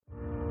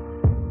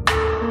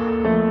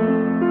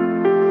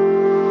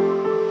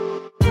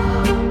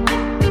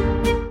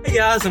Hey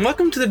guys, and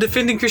welcome to the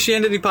Defending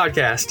Christianity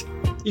podcast.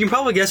 You can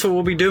probably guess what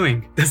we'll be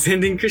doing.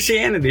 Defending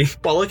Christianity.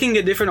 While looking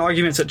at different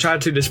arguments that try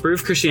to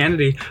disprove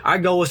Christianity, our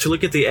goal is to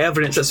look at the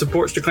evidence that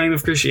supports the claim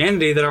of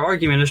Christianity that our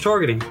argument is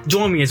targeting.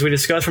 Join me as we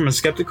discuss from a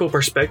skeptical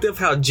perspective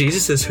how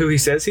Jesus is who he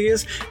says he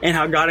is, and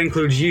how God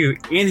includes you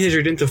in his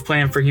redemptive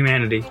plan for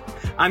humanity.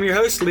 I'm your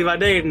host, Levi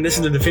Dade, and this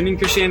is the Defending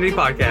Christianity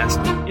podcast.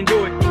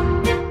 Enjoy.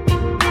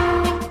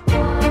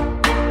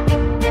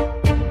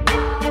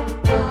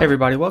 Hey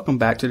everybody, welcome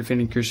back to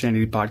Defending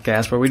Christianity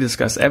podcast, where we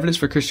discuss evidence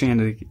for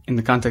Christianity in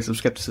the context of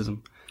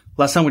skepticism.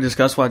 Last time we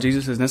discussed why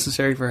Jesus is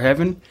necessary for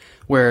heaven,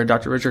 where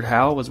Dr. Richard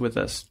Howell was with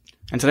us.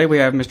 And today we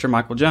have Mr.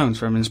 Michael Jones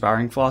from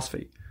Inspiring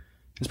Philosophy.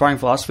 Inspiring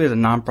Philosophy is a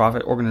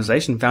nonprofit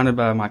organization founded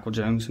by Michael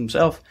Jones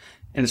himself,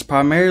 and it's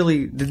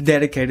primarily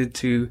dedicated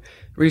to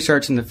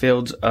research in the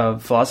fields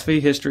of philosophy,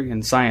 history,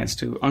 and science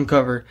to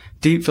uncover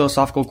deep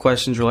philosophical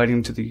questions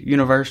relating to the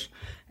universe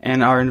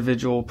and our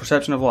individual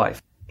perception of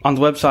life. On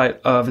the website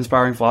of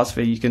Inspiring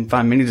Philosophy, you can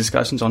find many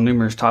discussions on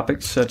numerous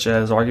topics, such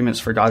as arguments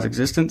for God's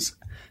existence,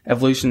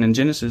 evolution, and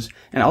Genesis,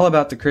 and all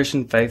about the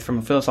Christian faith from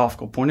a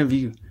philosophical point of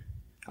view.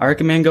 I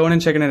recommend going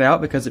and checking it out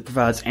because it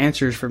provides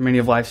answers for many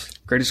of life's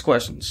greatest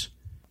questions.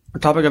 Our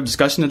topic of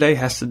discussion today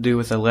has to do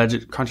with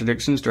alleged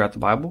contradictions throughout the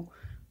Bible.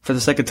 For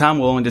the sake of time,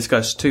 we'll only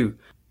discuss two: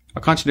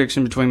 a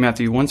contradiction between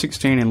Matthew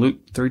 1:16 and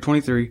Luke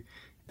 3:23,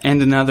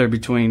 and another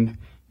between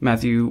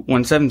Matthew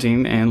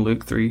 1:17 and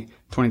Luke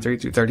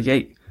 3:23 through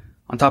 38.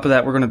 On top of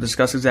that, we're going to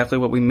discuss exactly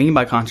what we mean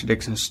by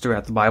contradictions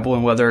throughout the Bible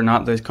and whether or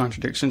not those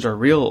contradictions are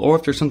real or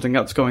if there's something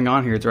else going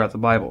on here throughout the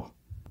Bible.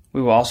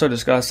 We will also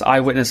discuss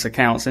eyewitness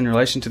accounts in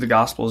relation to the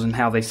Gospels and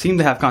how they seem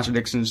to have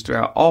contradictions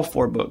throughout all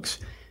four books.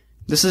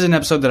 This is an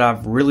episode that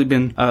I've really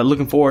been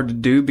looking forward to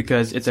do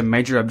because it's a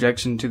major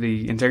objection to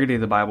the integrity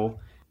of the Bible.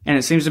 And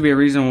it seems to be a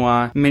reason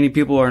why many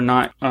people are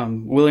not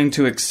willing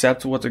to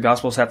accept what the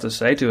Gospels have to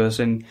say to us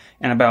and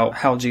about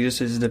how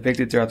Jesus is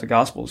depicted throughout the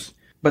Gospels.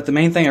 But the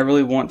main thing I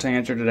really want to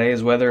answer today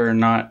is whether or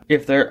not,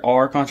 if there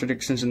are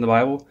contradictions in the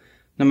Bible,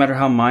 no matter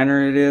how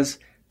minor it is,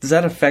 does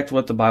that affect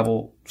what the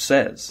Bible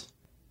says?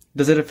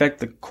 Does it affect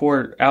the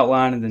core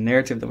outline and the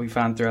narrative that we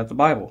find throughout the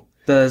Bible?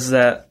 Does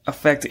that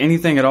affect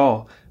anything at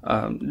all?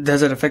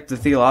 Does it affect the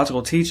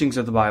theological teachings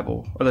of the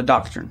Bible or the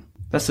doctrine?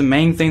 That's the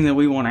main thing that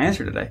we want to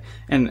answer today.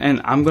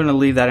 And I'm going to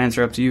leave that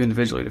answer up to you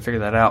individually to figure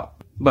that out.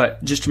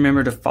 But just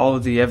remember to follow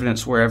the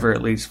evidence wherever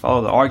it leads,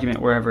 follow the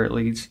argument wherever it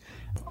leads.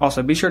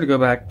 Also, be sure to go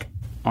back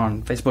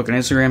on Facebook and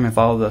Instagram and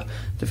follow the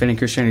Defending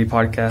Christianity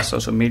podcast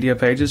social media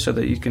pages so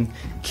that you can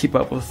keep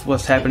up with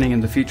what's happening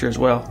in the future as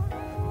well.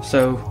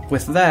 So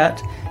with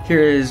that, here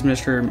is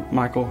Mr.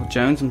 Michael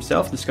Jones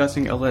himself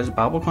discussing alleged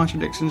Bible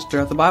contradictions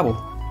throughout the Bible.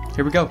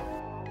 Here we go.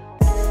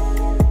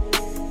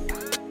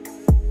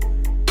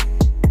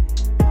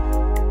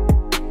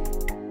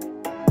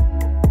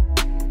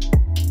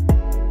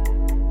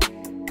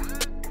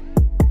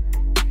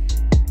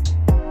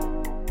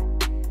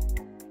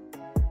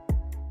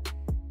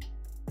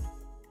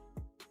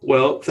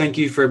 Well, thank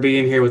you for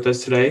being here with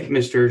us today,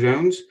 Mr.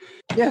 Jones.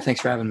 Yeah,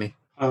 thanks for having me.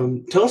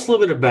 Tell us a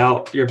little bit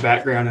about your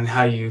background and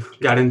how you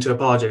got into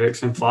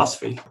apologetics and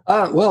philosophy.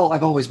 Well,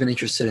 I've always been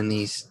interested in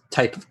these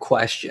type of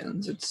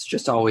questions. It's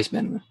just always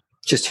been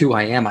just who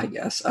I am, I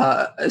guess.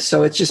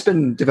 So it's just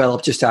been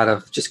developed just out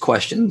of just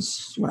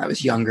questions when I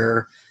was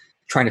younger,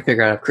 trying to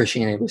figure out if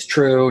Christianity was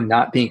true,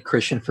 not being a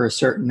Christian for a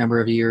certain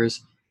number of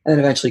years, and then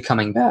eventually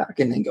coming back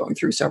and then going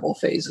through several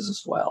phases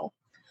as well.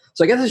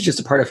 So I guess it's just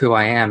a part of who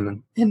I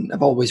am, and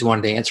I've always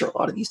wanted to answer a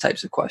lot of these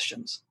types of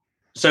questions.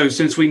 So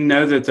since we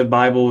know that the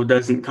Bible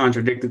doesn't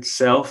contradict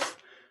itself,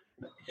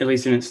 at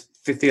least in its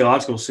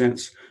theological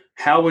sense,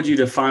 how would you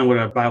define what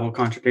a Bible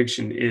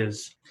contradiction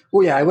is?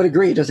 Well, yeah, I would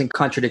agree it doesn't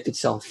contradict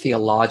itself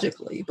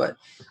theologically, but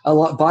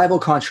Bible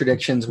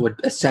contradictions would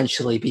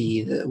essentially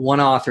be that one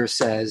author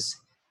says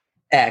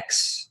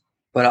X,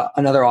 but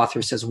another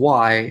author says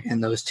Y,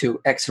 and those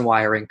two, X and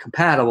Y, are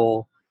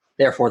incompatible,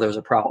 therefore there's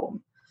a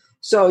problem.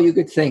 So you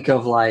could think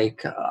of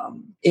like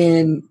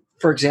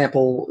for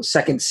example,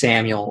 2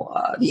 Samuel,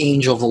 the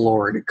angel of the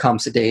Lord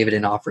comes to David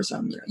and offers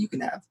him, you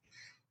can have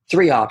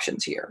three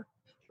options here,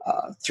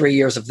 3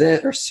 years of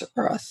this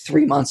or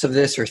 3 months of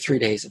this or 3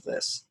 days of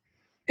this.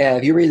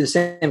 If you read the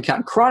same account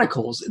in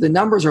Chronicles, the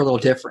numbers are a little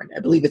different. I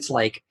believe it's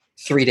like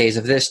 3 days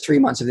of this, 3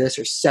 months of this,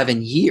 or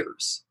 7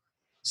 years.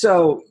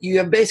 So you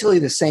have basically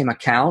the same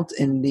account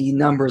and the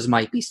numbers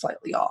might be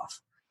slightly off.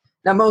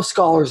 Now, most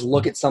scholars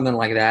look at something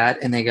like that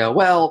and they go,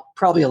 well,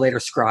 probably a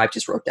later scribe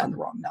just wrote down the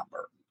wrong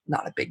number.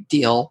 Not a big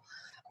deal.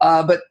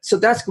 But so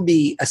that's going to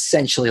be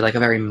essentially like a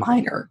very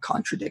minor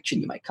contradiction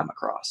you might come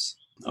across.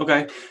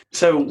 Okay.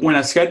 So when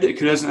a skeptic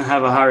who doesn't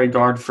have a high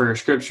regard for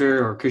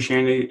Scripture or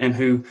Christianity and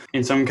who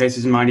in some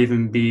cases might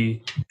even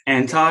be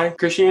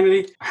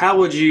anti-Christianity, how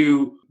would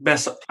you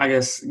best, I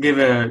guess, give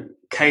a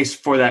case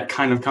for that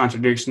kind of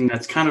contradiction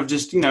that's kind of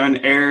just, an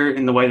error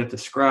in the way that the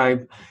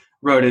scribe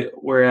wrote it,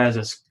 whereas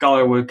a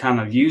scholar would kind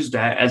of use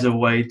that as a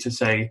way to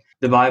say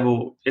the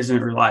Bible isn't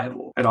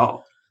reliable at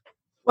all?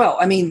 Well,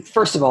 I mean,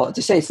 first of all,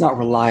 to say it's not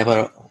reliable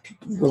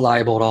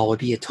at all would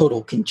be a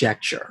total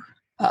conjecture.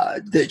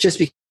 Just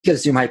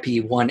because there might be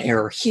one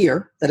error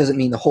here, that doesn't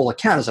mean the whole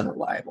account is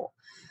unreliable.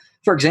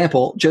 For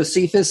example,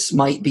 Josephus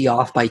might be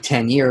off by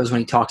 10 years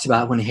when he talks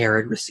about when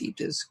Herod received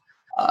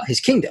his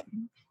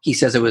kingdom. He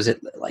says it was at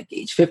like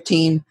age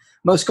 15.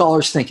 Most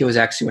scholars think it was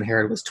actually when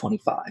Herod was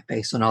 25,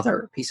 based on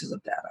other pieces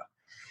of data.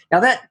 Now,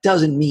 that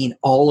doesn't mean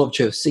all of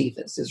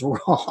Josephus is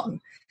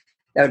wrong.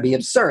 That would be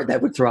absurd.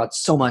 That would throw out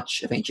so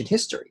much of ancient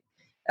history.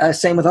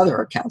 Same with other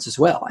accounts as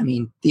well. I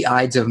mean, the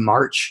Ides of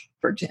March,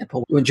 for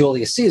example, when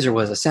Julius Caesar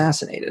was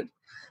assassinated.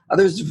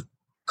 There's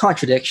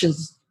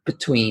contradictions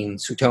between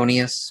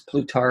Suetonius,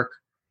 Plutarch,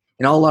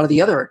 and a lot of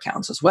the other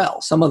accounts as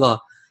well. Some of the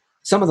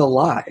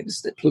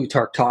lives that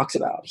Plutarch talks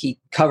about, he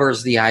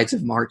covers the Ides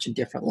of March in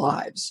different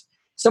lives.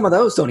 Some of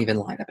those don't even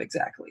line up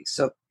exactly.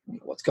 So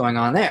what's going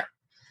on there?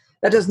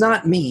 That does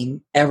not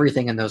mean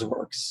everything in those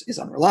works is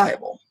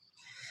unreliable.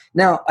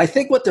 Now, I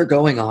think what they're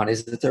going on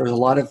is that there's a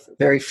lot of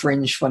very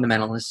fringe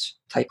fundamentalist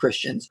type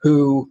Christians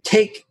who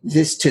take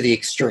this to the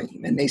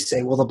extreme, and they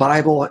say, well, the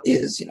Bible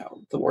is,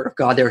 the Word of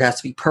God. There it has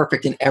to be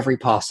perfect in every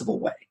possible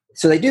way.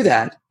 So they do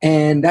that,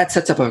 and that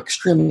sets up an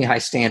extremely high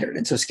standard.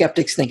 And so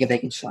skeptics think if they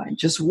can find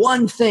just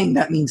one thing,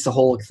 that means the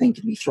whole thing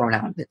can be thrown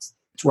out. It's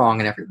wrong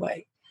in every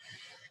way.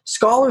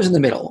 Scholars in the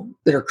middle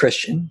that are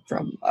Christian,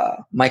 from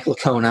Mike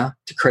Licona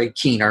to Craig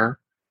Keener,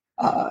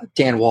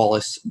 Dan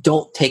Wallace,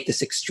 don't take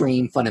this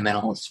extreme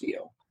fundamentalist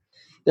view.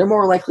 They're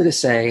more likely to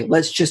say,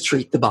 let's just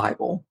treat the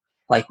Bible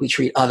like we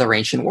treat other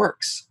ancient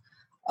works.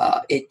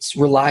 It's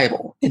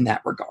reliable in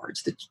that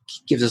regards. That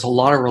gives us a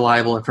lot of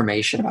reliable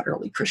information about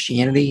early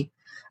Christianity,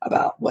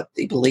 about what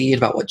they believed,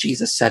 about what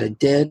Jesus said and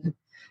did.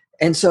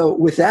 And so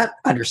with that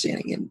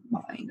understanding in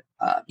mind,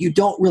 you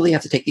don't really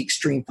have to take the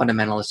extreme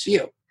fundamentalist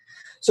view.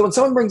 So when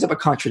someone brings up a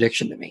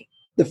contradiction to me,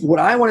 what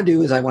I want to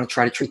do is I want to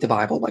try to treat the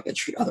Bible like I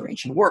treat other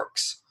ancient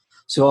works.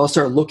 So I'll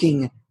start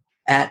looking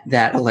at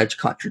that alleged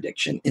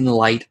contradiction in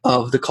light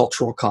of the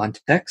cultural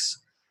context,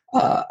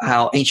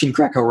 how ancient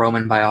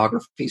Greco-Roman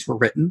biographies were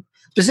written.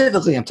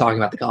 Specifically, I'm talking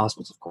about the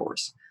Gospels, of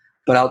course.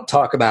 But I'll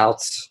talk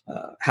about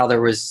how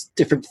there was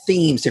different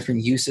themes,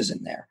 different uses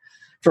in there.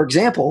 For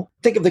example,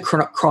 think of the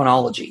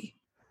chronology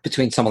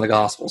between some of the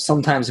Gospels.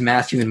 Sometimes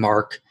Matthew and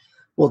Mark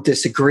will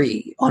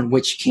disagree on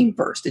which came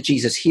first. Did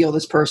Jesus heal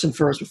this person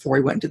first before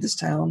he went into this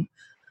town?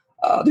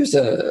 There's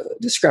a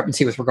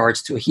discrepancy with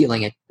regards to a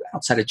healing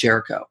outside of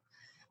Jericho.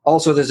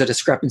 Also, there's a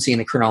discrepancy in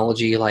the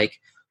chronology, like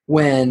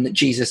when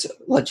Jesus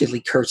allegedly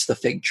cursed the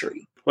fig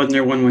tree. Wasn't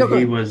there one when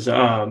he was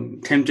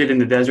tempted in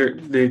the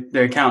desert?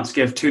 The accounts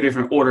give two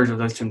different orders of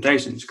those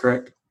temptations,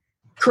 correct?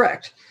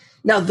 Correct.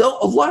 Now, though,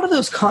 a lot of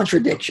those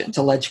contradictions,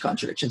 alleged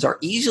contradictions, are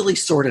easily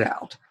sorted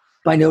out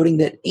by noting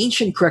that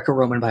ancient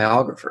Greco-Roman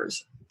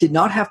biographers did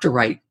not have to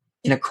write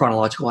in a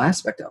chronological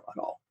aspect of it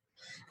all.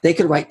 They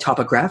could write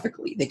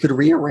topographically. They could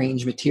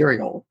rearrange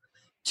material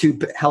to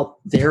help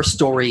their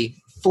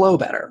story flow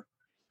better.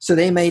 So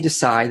they may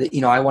decide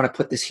that, I want to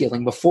put this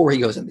healing before he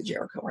goes into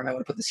Jericho, or I might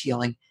want to put this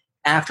healing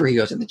after he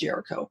goes into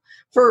Jericho,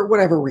 for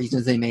whatever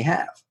reasons they may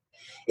have.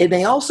 It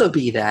may also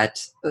be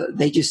that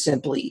they just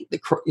simply, the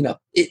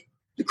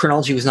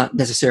chronology was not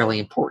necessarily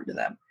important to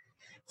them.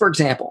 For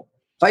example,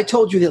 if I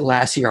told you that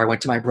last year I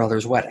went to my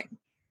brother's wedding,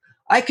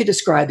 I could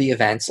describe the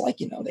events like,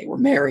 they were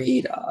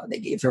married, they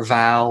gave their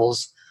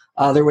vows,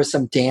 there was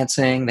some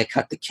dancing, they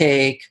cut the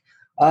cake,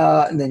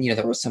 and then,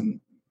 there was some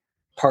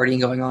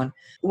partying going on.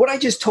 What I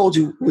just told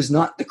you was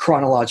not the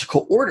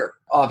chronological order.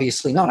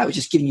 Obviously not. I was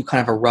just giving you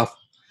kind of a rough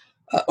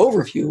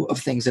overview of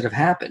things that have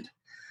happened.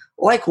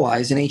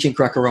 Likewise, in ancient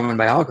Greco-Roman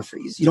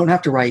biographies, you don't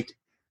have to write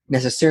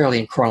necessarily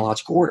in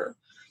chronological order.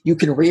 You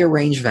can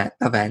rearrange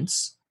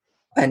events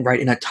and write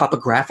in a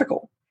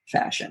topographical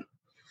fashion.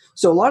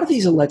 So a lot of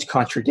these alleged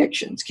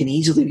contradictions can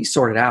easily be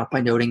sorted out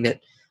by noting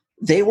that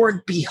they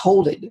weren't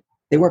beholden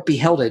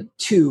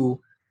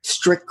to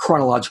strict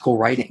chronological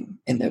writing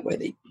in the way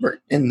they were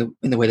in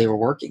the way they were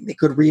working. They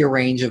could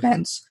rearrange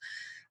events.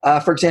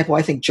 For example,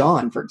 I think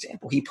John,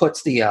 he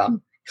puts the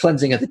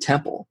cleansing of the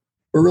temple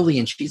early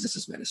in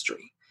Jesus'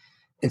 ministry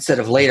instead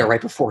of later,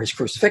 right before his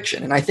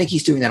crucifixion. And I think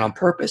he's doing that on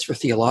purpose for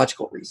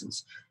theological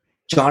reasons.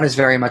 John is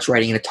very much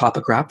writing in a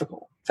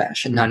topographical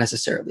fashion, not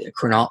necessarily a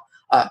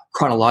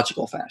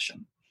chronological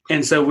fashion.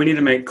 And so we need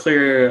to make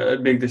clear a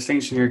big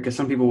distinction here, because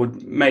some people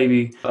would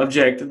maybe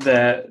object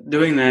that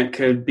doing that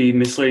could be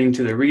misleading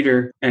to the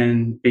reader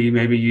and be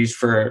maybe used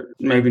for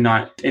maybe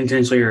not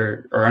intentionally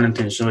or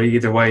unintentionally.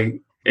 Either way,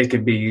 it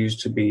could be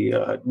used to be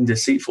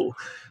deceitful.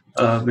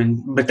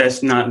 But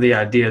that's not the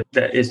idea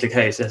that is the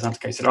case. That's not the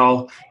case at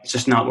all. It's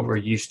just not what we're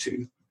used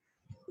to.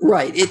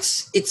 Right.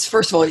 It's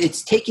first of all,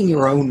 it's taking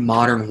your own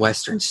modern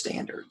Western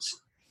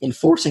standards,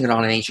 enforcing it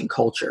on an ancient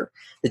culture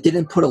that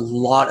didn't put a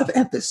lot of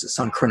emphasis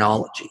on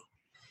chronology.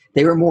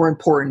 They were more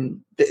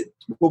important.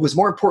 What was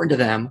more important to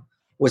them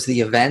was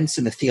the events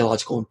and the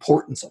theological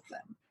importance of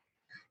them.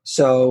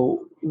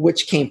 So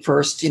which came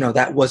first,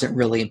 that wasn't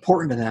really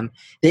important to them.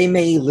 They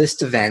may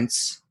list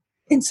events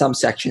in some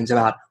sections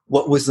about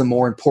what was the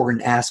more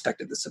important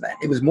aspect of this event.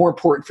 It was more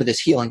important for this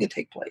healing to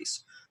take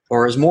place,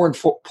 or it was more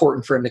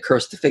important for him to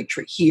curse the fig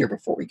tree here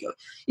before we go.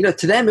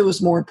 To them, it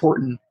was more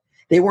important.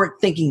 They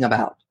weren't thinking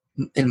about,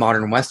 in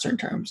modern Western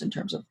terms, in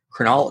terms of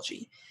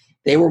chronology.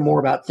 They were more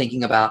about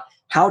thinking about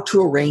how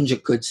to arrange a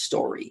good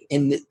story.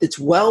 And it's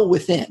well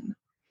within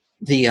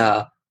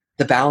the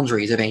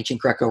boundaries of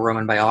ancient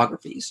Greco-Roman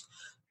biographies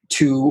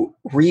to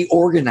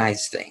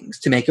reorganize things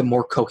to make a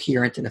more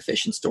coherent and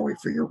efficient story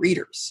for your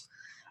readers.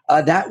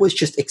 That was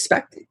just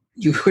expected.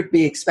 You would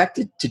be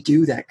expected to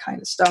do that kind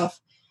of stuff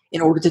in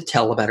order to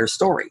tell a better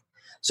story.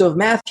 So if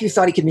Matthew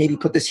thought he could maybe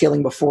put this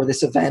healing before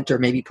this event, or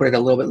maybe put it a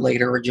little bit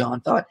later, or John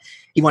thought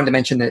he wanted to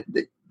mention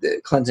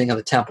the cleansing of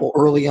the temple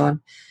early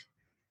on,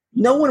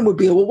 no one would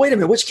be, well, wait a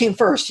minute, which came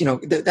first?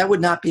 That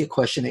would not be a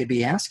question they'd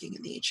be asking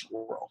in the ancient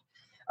world.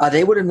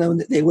 They would have known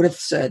that they would have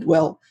said,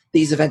 well,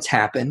 these events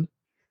happened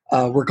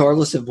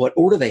regardless of what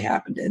order they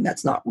happened in.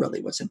 That's not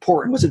really what's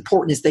important. What's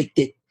important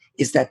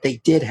is that they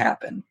did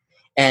happen.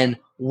 And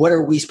what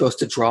are we supposed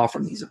to draw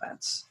from these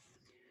events?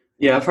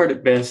 Yeah, I've heard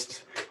it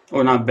best,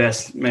 or not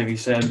best maybe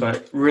said,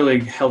 but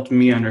really helped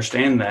me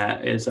understand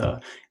that is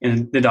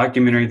in the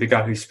documentary The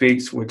God Who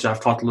Speaks, which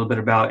I've talked a little bit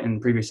about in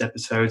previous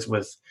episodes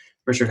with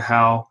Richard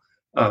Howell.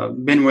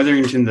 Ben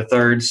Witherington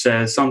III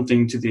says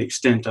something to the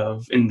extent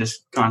of, in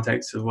this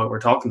context of what we're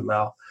talking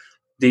about,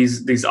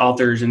 these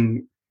authors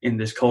in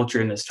this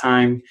culture, in this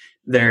time,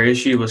 their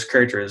issue was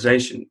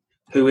characterization.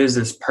 Who is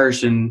this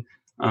person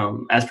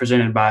as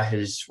presented by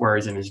his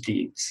words and his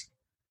deeds?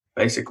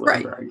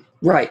 Basically,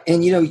 right.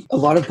 And, a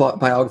lot of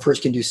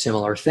biographers can do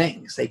similar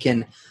things. They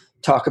can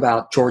talk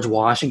about George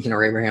Washington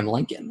or Abraham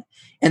Lincoln,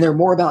 and they're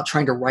more about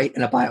trying to write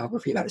in a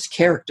biography about his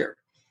character.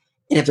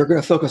 And if they're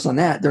going to focus on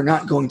that, they're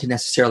not going to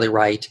necessarily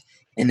write,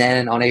 and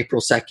then on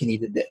April 2nd, he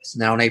did this,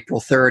 and then on April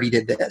 3rd, he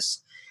did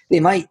this. They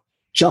might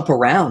jump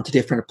around to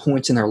different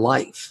points in their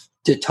life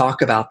to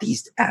talk about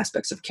these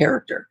aspects of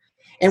character.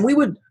 And we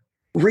would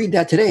read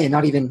that today and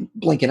not even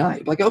blink an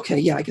eye. Like, okay,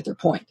 yeah, I get their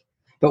point.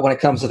 But when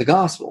it comes to the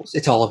Gospels,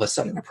 it's all of a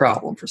sudden a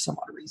problem for some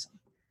odd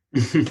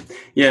reason.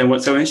 Yeah, and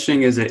what's so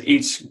interesting is that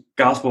each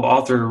Gospel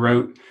author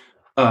wrote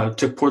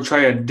to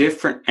portray a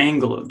different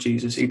angle of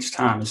Jesus each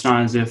time. It's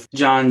not as if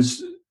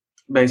John's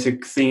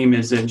basic theme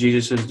is that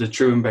Jesus is the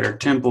true and better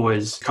temple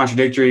is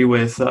contradictory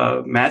with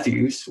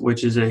Matthew's,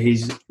 which is that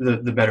he's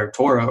the better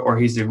Torah, or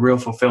he's the real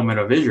fulfillment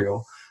of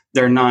Israel.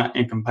 They're not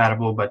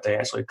incompatible, but they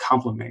actually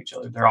complement each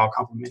other. They're all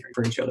complementary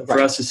for each other.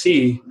 For us to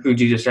see who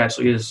Jesus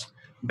actually is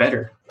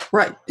better.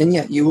 Right. And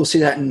yeah, you will see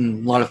that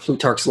in a lot of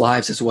Plutarch's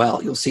lives as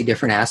well. You'll see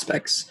different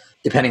aspects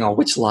depending on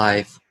which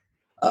life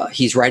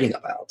he's writing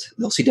about.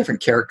 You'll see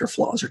different character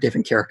flaws or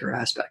different character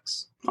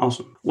aspects.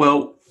 Awesome.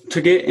 Well,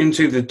 to get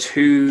into the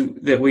two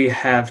that we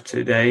have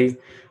today,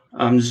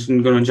 I'm just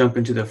going to jump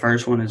into the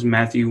first one is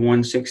Matthew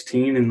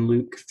 1:16 and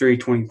Luke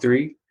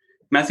 3:23.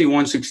 Matthew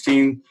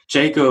 1:16,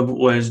 Jacob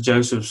was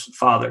Joseph's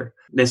father.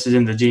 This is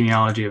in the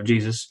genealogy of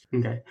Jesus.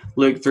 Okay.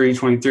 Luke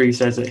 3:23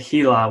 says that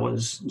Heli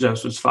was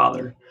Joseph's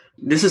father.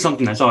 This is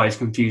something that's always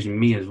confusing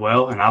me as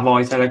well, and I've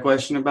always had a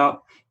question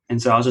about.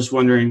 And so I was just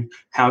wondering,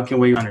 how can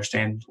we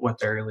understand what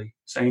they're really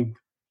saying?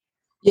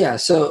 Yeah,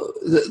 so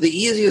the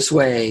easiest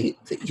way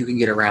that you can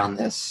get around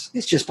this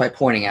is just by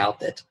pointing out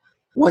that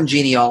one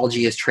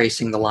genealogy is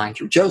tracing the line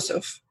through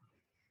Joseph,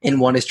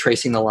 and one is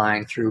tracing the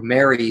line through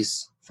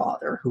Mary's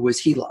father, who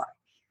was Heli.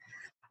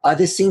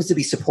 This seems to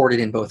be supported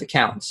in both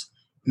accounts.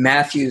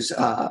 Matthew's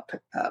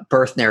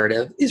birth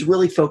narrative is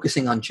really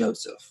focusing on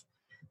Joseph.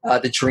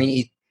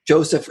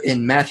 Joseph,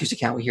 in Matthew's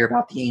account, we hear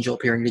about the angel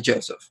appearing to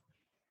Joseph,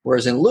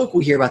 whereas in Luke,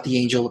 we hear about the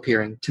angel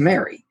appearing to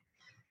Mary.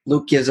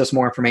 Luke gives us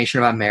more information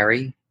about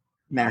Mary.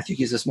 Matthew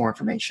gives us more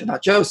information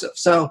about Joseph.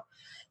 So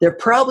they're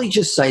probably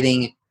just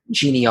citing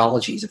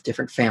genealogies of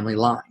different family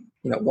line.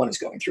 One is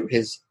going through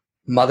his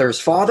mother's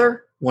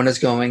father, one is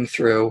going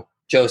through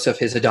Joseph,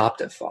 his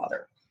adoptive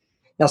father.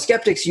 Now,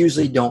 skeptics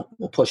usually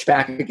will push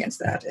back against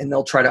that, and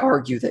they'll try to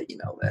argue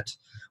that,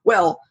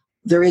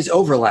 there is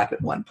overlap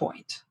at one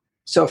point.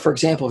 So, for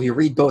example, if you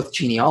read both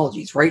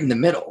genealogies, right in the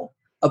middle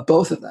of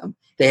both of them,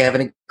 they have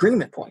an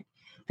agreement point.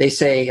 They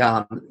say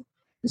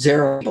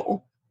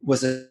Zerubbabel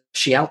was a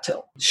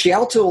Shealtiel.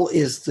 Shealtiel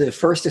is the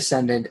first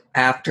descendant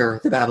after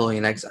the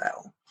Babylonian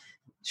exile.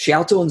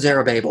 Shealtiel and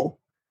Zerubbabel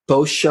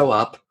both show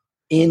up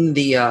in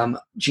the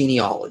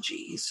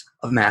genealogies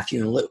of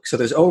Matthew and Luke. So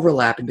there's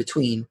overlap in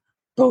between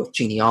both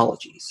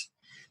genealogies.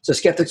 So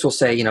skeptics will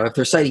say, if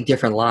they're citing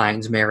different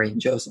lines, Mary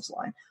and Joseph's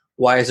line,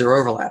 why is there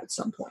overlap at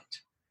some point?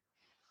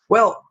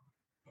 Well,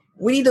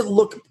 we need to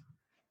look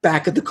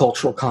back at the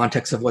cultural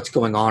context of what's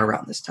going on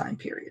around this time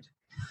period.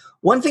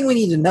 One thing we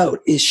need to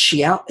note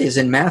is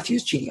in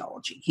Matthew's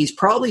genealogy, he's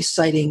probably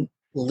citing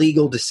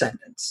legal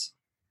descendants.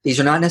 These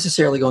are not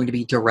necessarily going to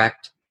be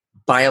direct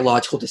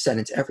biological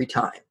descendants every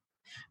time.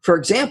 For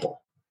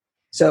example,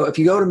 so if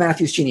you go to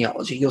Matthew's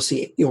genealogy,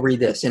 you'll read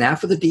this. And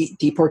after the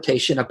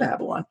deportation of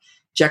Babylon,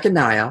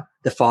 Jeconiah,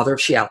 the father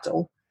of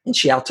Shealtiel, and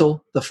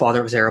Shealtiel, the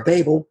father of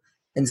Zerubbabel,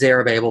 and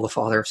Zerubbabel, the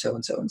father of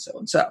so-and-so and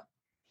so-and-so.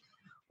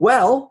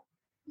 Well,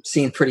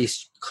 seems pretty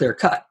clear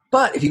cut.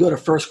 But if you go to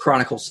 1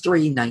 Chronicles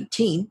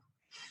 3:19,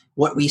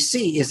 what we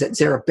see is that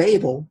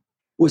Zerubbabel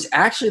was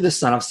actually the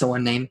son of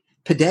someone named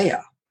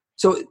Pedaiah.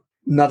 So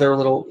another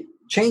little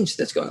change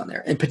that's going on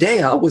there. And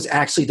Pedaiah was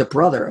actually the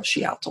brother of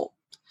Shealtiel.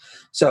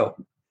 So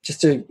just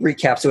to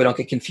recap so we don't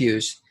get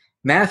confused,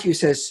 Matthew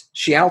says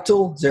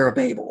Shealtiel,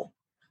 Zerubbabel.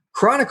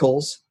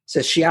 Chronicles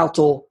says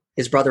Shealtiel,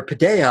 his brother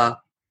Pedaiah,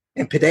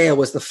 and Pedaiah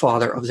was the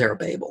father of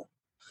Zerubbabel.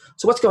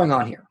 So what's going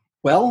on here?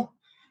 Well,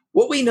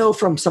 what we know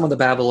from some of the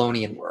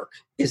Babylonian work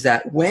is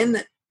that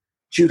when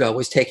Judah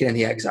was taken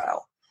into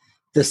exile,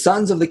 the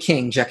sons of the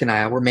king,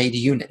 Jeconiah, were made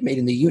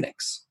into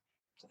eunuchs.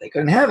 So they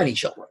couldn't have any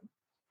children.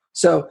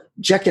 So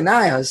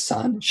Jeconiah's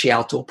son,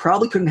 Shealtiel,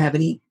 probably couldn't have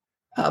any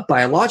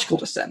biological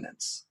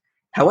descendants.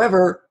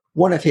 However,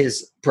 one of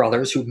his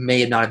brothers, who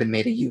may not have been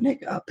made a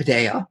eunuch,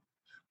 Pedaiah,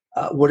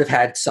 would have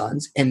had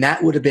sons, and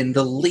that would have been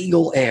the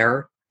legal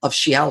heir of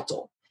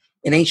Shealtiel.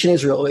 In ancient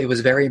Israel, it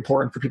was very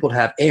important for people to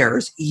have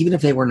heirs, even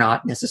if they were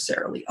not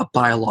necessarily a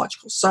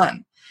biological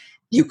son.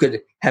 You could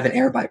have an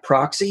heir by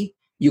proxy.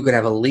 You could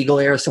have a legal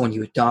heir, someone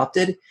you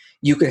adopted.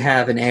 You could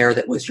have an heir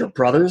that was your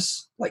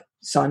brother's, like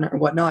son or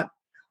whatnot.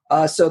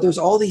 So there's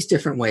all these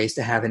different ways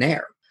to have an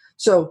heir.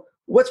 So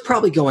what's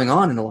probably going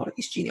on in a lot of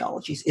these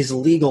genealogies is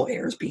legal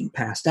heirs being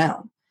passed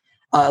down.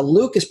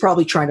 Luke is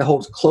probably trying to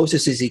hold as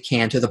closest as he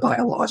can to the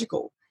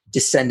biological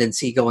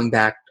descendancy going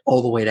back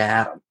all the way to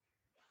Adam.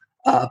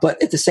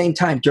 But at the same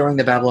time, during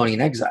the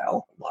Babylonian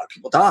exile, a lot of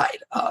people died.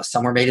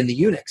 Some were made into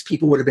eunuchs.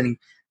 People would have been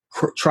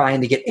trying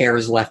to get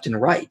heirs left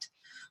and right.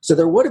 So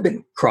there would have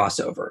been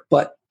crossover,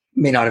 but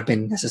may not have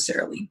been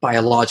necessarily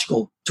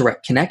biological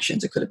direct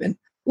connections. It could have been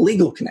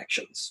legal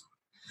connections.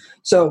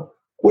 So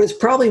what is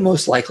probably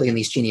most likely in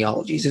these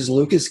genealogies is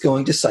Luke is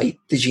going to cite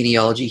the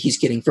genealogy he's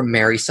getting from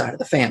Mary's side of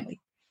the family.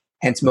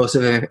 Hence, most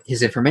of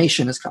his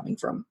information is coming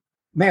from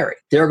Mary.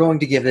 They're going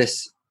to give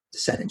this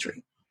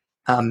descendantry.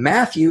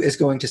 Matthew is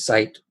going to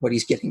cite what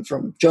he's getting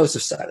from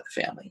Joseph's side of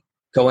the family,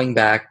 going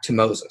back to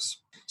Moses.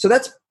 So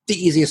that's the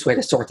easiest way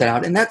to sort that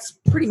out, and that's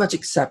pretty much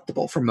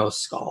acceptable for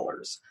most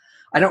scholars.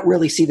 I don't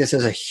really see this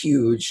as a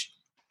huge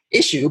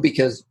issue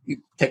because you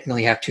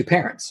technically have two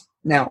parents.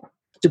 Now,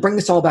 to bring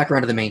this all back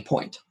around to the main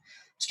point,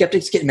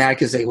 skeptics get mad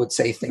because they would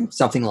say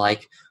something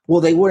like,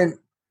 well, they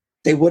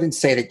wouldn't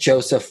say that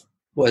Joseph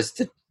was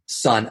the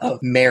son of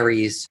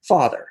Mary's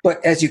father.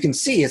 But as you can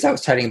see, as I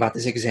was talking about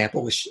this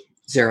example with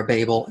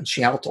Zerubbabel and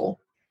Shealtiel,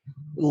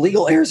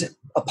 legal heirs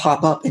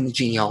pop up in the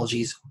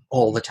genealogies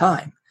all the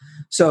time.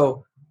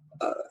 So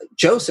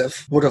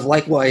Joseph would have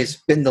likewise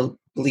been the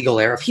legal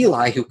heir of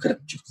Heli, who could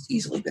have just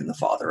easily been the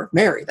father of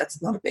Mary.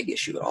 That's not a big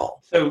issue at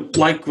all. So,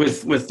 like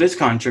with this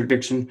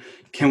contradiction,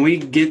 can we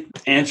get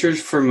answers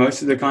for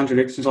most of the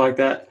contradictions like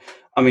that?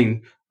 I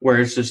mean, where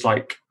it's just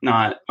like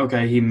not,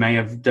 okay, he may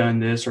have done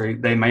this or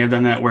they may have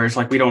done that, where it's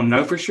like we don't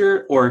know for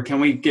sure? Or can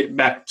we get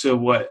back to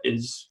what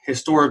is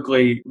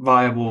historically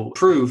viable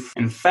proof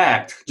and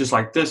fact, just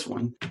like this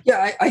one?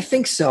 Yeah, I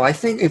think so. I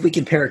think if we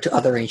compare it to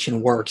other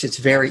ancient works, it's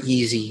very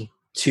easy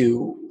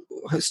to...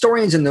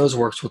 Historians in those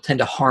works will tend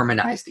to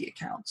harmonize the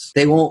accounts.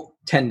 They won't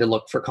tend to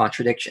look for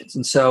contradictions.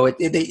 And so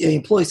they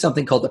employ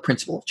something called the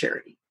principle of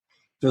charity.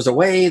 There's a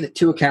way that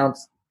two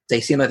accounts,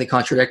 they seem like they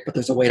contradict, but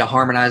there's a way to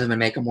harmonize them and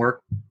make them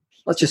work.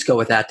 Let's just go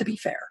with that to be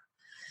fair.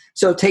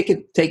 So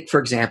take for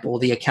example,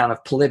 the account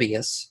of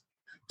Polybius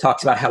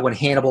talks about how when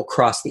Hannibal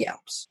crossed the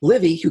Alps.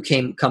 Livy, who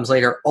comes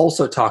later,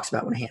 also talks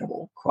about when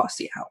Hannibal crossed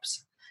the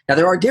Alps. Now,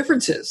 there are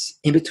differences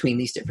in between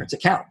these different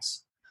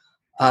accounts.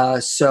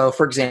 So,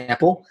 for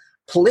example,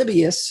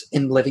 Polybius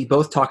and Livy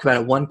both talk about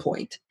at one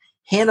point,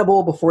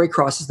 Hannibal, before he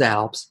crosses the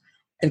Alps,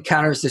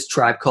 encounters this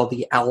tribe called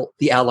the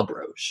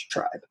Allobroge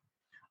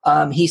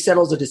tribe. He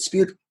settles a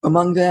dispute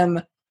among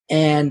them,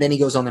 and then he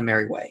goes on the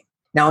merry way.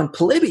 Now, in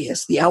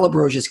Polybius, the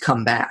Allobroges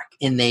come back,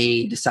 and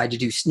they decide to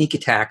do sneak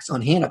attacks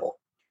on Hannibal.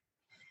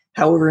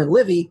 However, in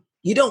Livy,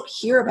 you don't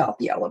hear about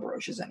the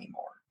Allobroges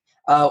anymore.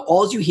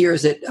 All you hear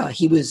is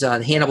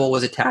that Hannibal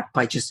was attacked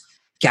by just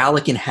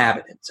Gallic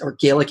inhabitants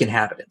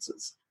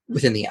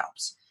within the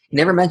Alps. He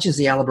never mentions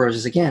the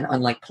Allobroges again,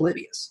 unlike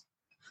Polybius.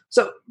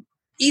 So,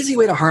 easy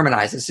way to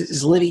harmonize this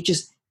is Livy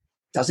just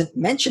doesn't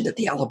mention that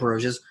the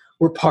Allobroges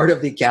were part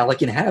of the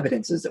Gallic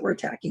inhabitants that were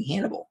attacking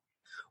Hannibal,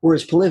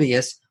 whereas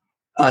Polybius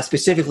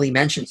specifically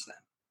mentions them.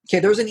 Okay,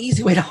 there's an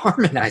easy way to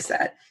harmonize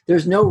that.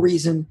 There's no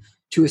reason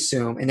to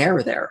assume an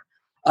error there.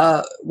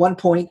 One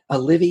point,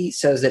 Livy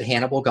says that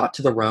Hannibal got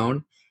to the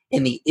Rhone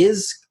in the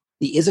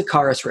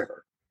Isacarus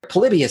River.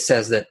 Polybius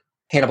says that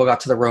Hannibal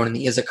got to the Rhone in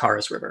the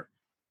Isacarus River.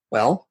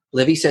 Well,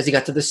 Livy says he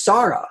got to the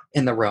Sara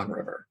in the Rhone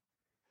River.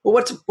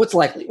 Well, what's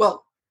likely?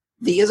 Well,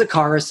 the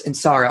Isacarus and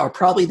Sara are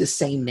probably the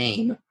same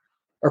name,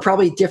 or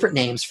probably different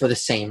names for the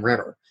same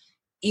river.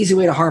 Easy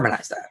way to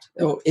harmonize that.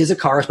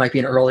 Isacarus might be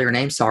an earlier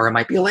name, Sara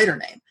might be a later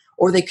name.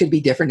 Or they could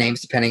be different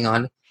names depending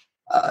on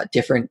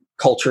different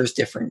cultures,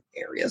 different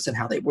areas, and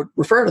how they would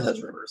refer to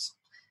those rivers.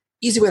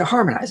 Easy way to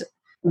harmonize it.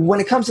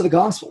 When it comes to the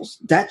Gospels,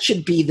 that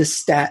should be the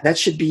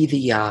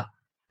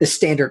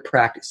standard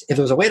practice. If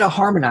there's a way to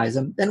harmonize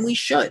them, then we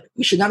should.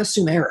 We should not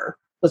assume error.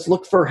 Let's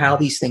look for how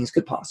these things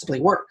could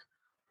possibly work.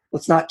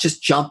 Let's not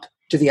just jump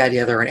to the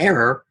idea they're an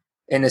error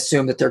and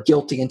assume that they're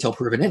guilty until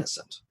proven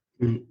innocent.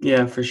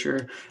 Yeah, for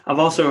sure. I've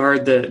also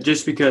heard that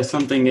just because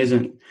something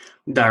isn't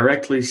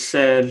directly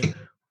said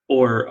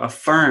or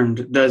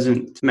affirmed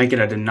doesn't make it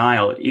a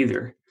denial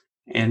either.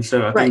 And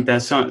so I think Right.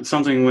 that's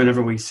something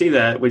whenever we see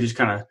that, we just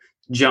kind of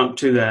jump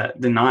to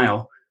that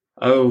denial.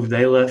 Oh,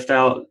 they left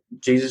out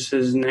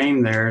Jesus's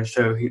name there,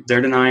 so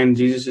they're denying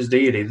Jesus's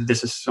deity.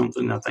 This is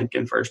something I think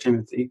in First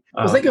Timothy.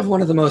 Well, think of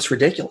one of the most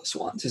ridiculous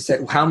ones is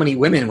that how many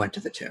women went to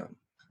the tomb?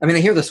 I mean,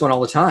 I hear this one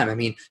all the time. I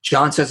mean,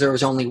 John says there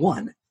was only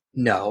one.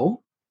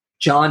 No.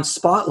 John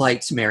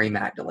spotlights Mary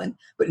Magdalene,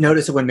 but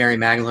notice that when Mary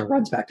Magdalene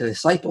runs back to the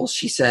disciples,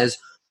 she says,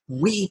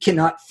 "We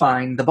cannot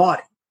find the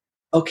body."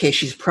 Okay,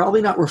 she's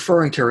probably not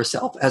referring to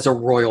herself as a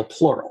royal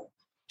plural.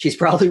 She's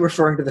probably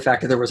referring to the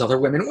fact that there was other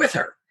women with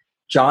her.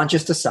 John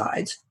just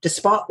decides to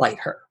spotlight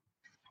her.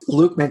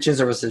 Luke mentions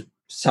there was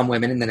some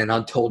women and then an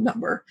untold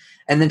number.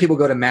 And then people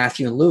go to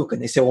Matthew and Luke and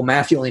they say, well,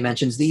 Matthew only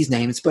mentions these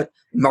names, but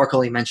Mark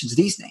only mentions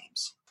these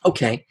names.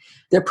 Okay,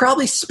 they're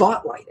probably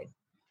spotlighting.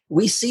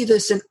 We see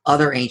this in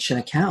other ancient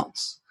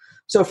accounts.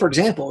 So, for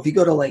example, if you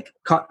go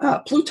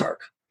to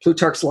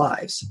Plutarch's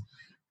Lives,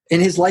 in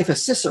his life of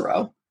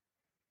Cicero,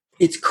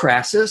 it's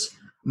Crassus,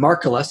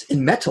 Marcellus,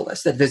 and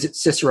Metellus that visit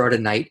Cicero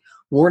at night,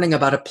 warning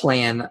about a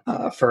plan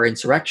for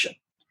insurrection.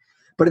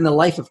 But in the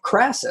life of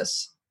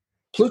Crassus,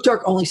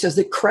 Plutarch only says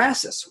that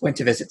Crassus went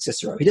to visit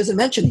Cicero. He doesn't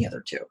mention the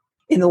other two.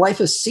 In the life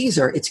of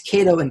Caesar, it's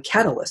Cato and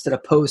Catulus that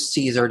opposed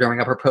Caesar during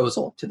a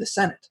proposal to the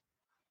Senate.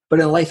 But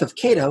in the life of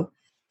Cato,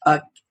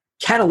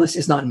 Catulus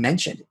is not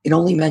mentioned. It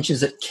only mentions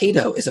that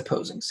Cato is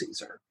opposing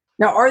Caesar.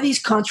 Now, are these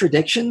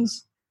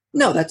contradictions?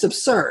 No, that's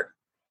absurd.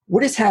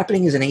 What is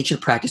happening is an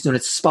ancient practice known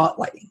as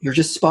spotlighting. You're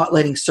just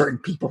spotlighting certain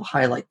people to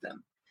highlight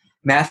them.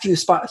 Matthew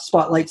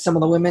spotlights some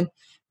of the women.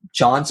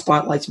 John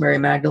spotlights Mary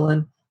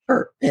Magdalene.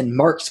 And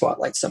Mark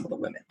spotlights some of the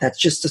women. That's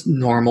just a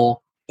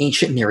normal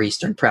ancient Near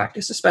Eastern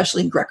practice,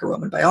 especially in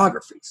Greco-Roman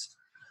biographies.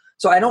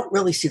 So I don't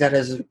really see that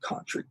as a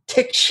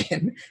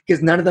contradiction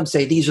because none of them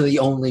say these are the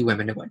only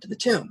women who went to the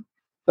tomb.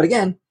 But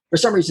again, for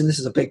some reason, this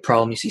is a big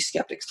problem. You see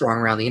skeptics throwing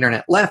around the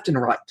internet left and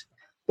right.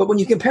 But when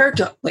you compare it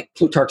to like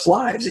Plutarch's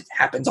Lives, it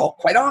happens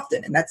quite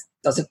often, and that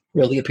doesn't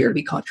really appear to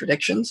be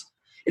contradictions.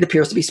 It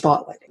appears to be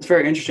spotlighting. It's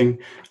very interesting.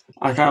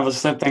 I kind of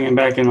was thinking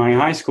back in like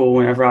high school,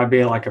 whenever I'd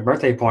be at like a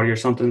birthday party or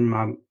something,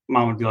 my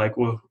mom would be like,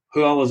 well,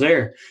 who all was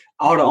there?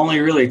 I would only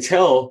really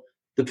tell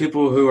the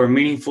people who are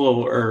meaningful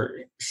or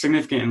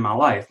significant in my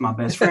life, my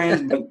best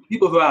friends, but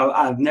people who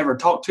I've never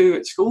talked to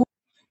at school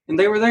and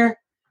they were there,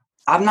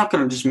 I'm not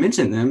going to just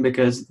mention them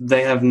because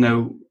they have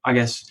no, I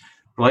guess,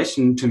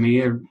 relation to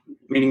me or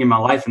meaning in my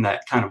life in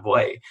that kind of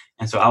way.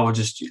 And so I would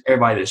just,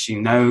 everybody that she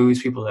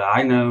knows, people that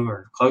I know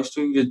or close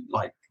to, just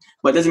like,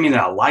 but it doesn't mean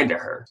that I lied to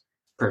her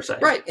per se.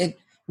 Right. And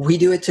we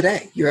do it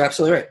today. You're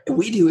absolutely right.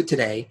 We do it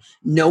today.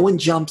 No one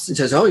jumps and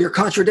says, oh, you're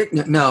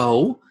contradicting.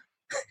 No,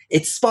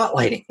 it's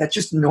spotlighting. That's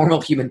just normal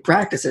human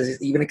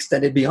practices, even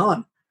extended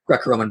beyond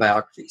Greco-Roman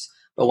biographies.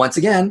 But once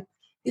again,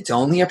 it's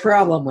only a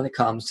problem when it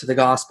comes to the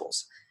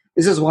Gospels.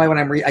 This is why when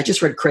I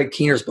just read Craig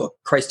Keener's book,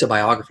 Christ a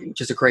Biography,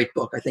 which is a great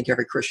book. I think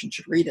every Christian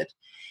should read it.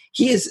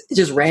 He is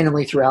just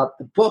randomly throughout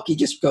the book, he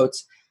just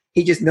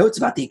notes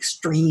about the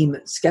extreme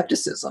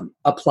skepticism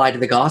applied to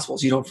the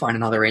Gospels you don't find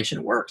in other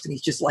ancient works. And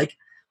he's just like,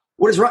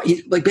 what is wrong?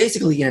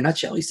 Basically, in a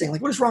nutshell, he's saying,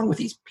 like, what is wrong with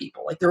these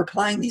people? Like, they're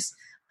applying these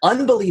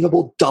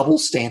unbelievable double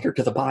standard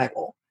to the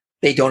Bible.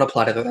 They don't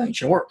apply to the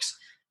ancient works.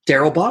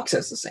 Darrell Bock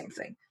says the same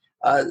thing.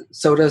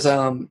 So does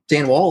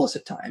Dan Wallace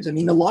at times. I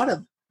mean, a lot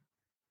of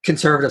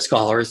conservative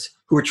scholars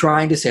who are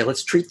trying to say,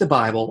 let's treat the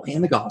Bible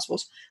and the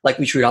Gospels like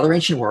we treat other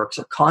ancient works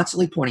are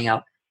constantly pointing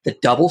out the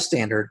double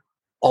standard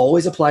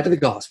always applied to the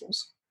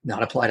Gospels,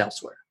 not applied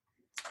elsewhere.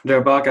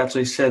 Darrell Bock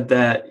actually said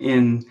that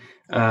in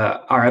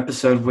our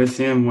episode with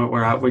him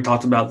where we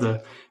talked about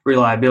the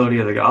reliability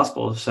of the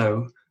Gospels.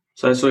 So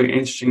it's really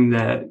interesting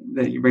that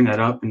you bring that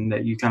up and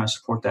that you kind of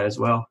support that as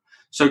well.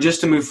 So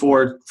just to move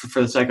forward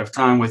for the sake of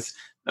time with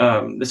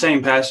the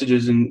same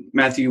passages in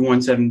Matthew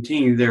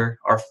 1:17, there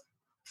are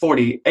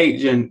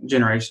 48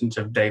 generations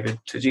of David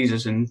to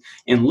Jesus. And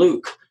in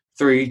Luke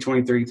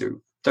 3:23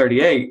 through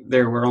 38,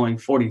 there were only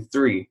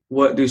 43.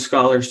 What do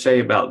scholars say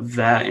about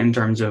that in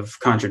terms of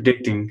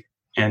contradicting,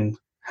 and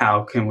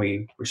how can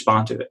we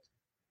respond to it?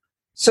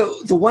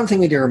 So the one thing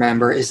we need to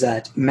remember is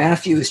that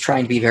Matthew is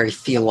trying to be very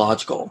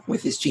theological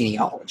with his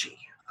genealogy.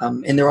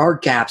 And there are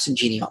gaps in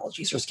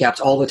genealogies. There's gaps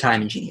all the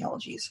time in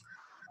genealogies.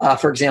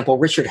 For example,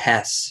 Richard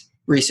Hess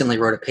recently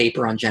wrote a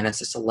paper on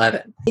Genesis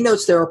 11. He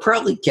notes there are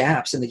probably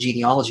gaps in the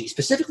genealogy,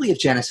 specifically of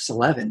Genesis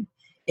 11,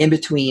 in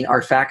between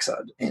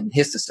Arphaxad and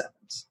his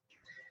descendants.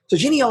 So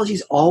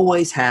genealogies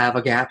always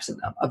have gaps in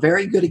them. A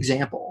very good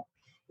example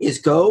is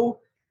go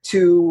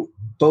to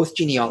both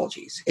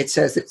genealogies. It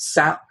says that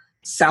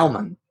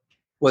Salmon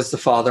was the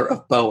father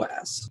of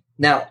Boaz.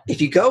 Now,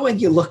 if you go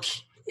and you look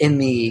in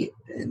the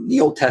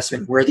Old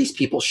Testament where these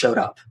people showed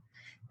up,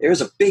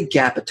 there's a big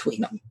gap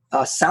between them.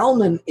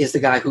 Salmon is the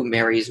guy who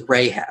marries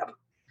Rahab.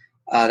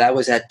 That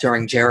was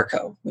during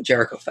Jericho, when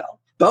Jericho fell.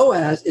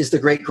 Boaz is the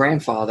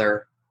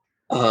great-grandfather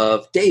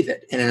of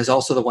David and is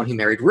also the one who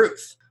married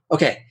Ruth.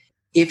 Okay,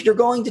 if you're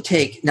going to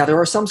take, now there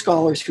are some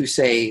scholars who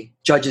say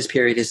Judges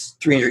period is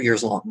 300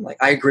 years long. Like,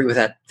 I agree with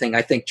that thing.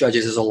 I think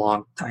Judges is a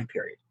long time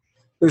period.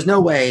 There's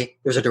no way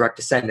there's a direct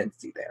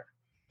descendancy there.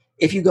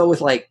 If you go with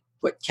like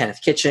what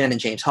Kenneth Kitchen and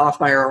James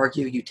Hoffmeyer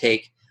argue, you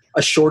take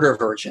a shorter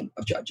version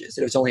of Judges.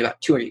 It was only about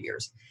 200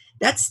 years.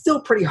 That's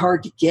still pretty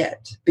hard to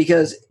get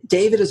because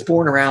David is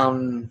born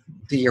around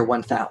the year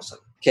 1000.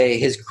 Okay,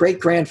 his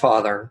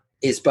great-grandfather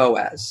is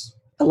Boaz.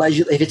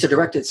 Allegedly, if it's a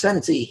direct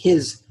descendancy,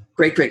 his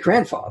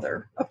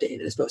great-great-grandfather of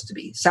David is supposed to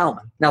be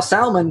Salmon. Now,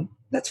 Salmon,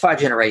 that's 5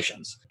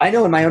 generations. I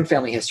know in my own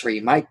family history,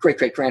 my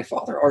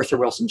great-great-grandfather, Arthur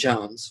Wilson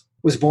Jones,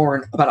 was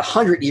born about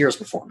 100 years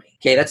before me.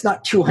 Okay, that's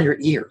not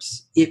 200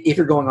 years. If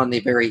you're going on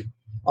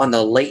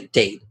the late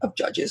date of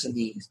Judges and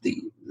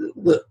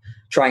the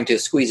trying to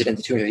squeeze it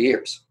into 200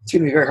 years, it's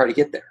going to be very hard to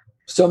get there.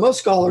 So most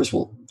scholars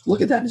will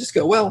look at that and just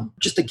go, well,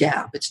 just a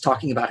gap. It's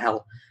talking about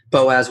how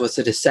Boaz was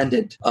the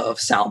descendant of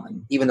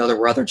Salmon, even though there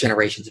were other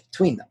generations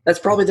between them. That's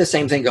probably the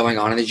same thing going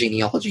on in the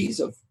genealogies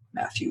of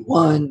Matthew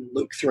 1,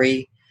 Luke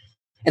 3.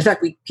 In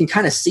fact, we can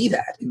kind of see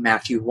that in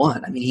Matthew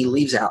 1. I mean, he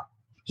leaves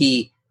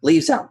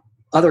out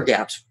other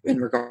gaps in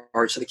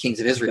regards to the kings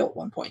of Israel at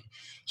one point.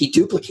 He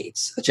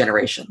duplicates a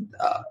generation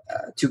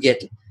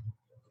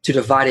to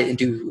divide it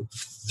into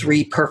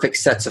 3 perfect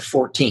sets of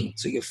 14.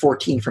 So you have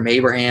 14 from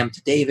Abraham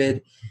to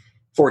David,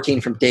 14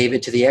 from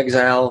David to the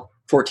exile,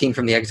 14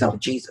 from the exile to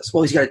Jesus.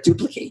 Well, he's got to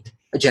duplicate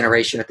a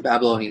generation at the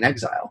Babylonian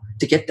exile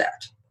to get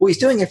that. Well, he's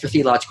doing it for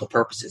theological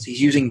purposes.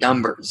 He's using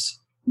numbers.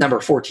 Number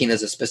 14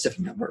 is a specific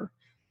number.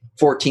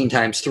 14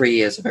 times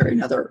 3 is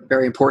another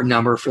very important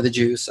number for the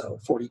Jews, so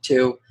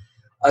 42.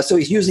 So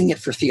he's using it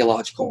for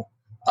theological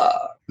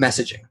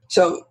messaging.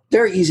 So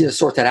very easy to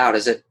sort that out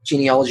is that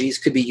genealogies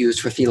could be used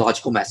for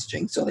theological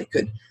messaging, so they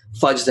could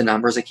fudge the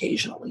numbers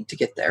occasionally to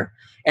get there.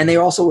 And they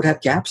also would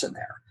have gaps in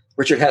there.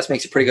 Richard Hess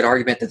makes a pretty good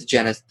argument that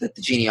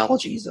the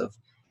genealogies of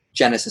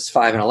Genesis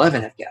 5 and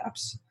 11 have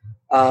gaps,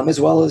 as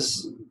well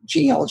as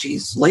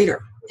genealogies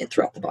later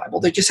throughout the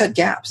Bible. They just had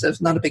gaps.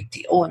 That's not a big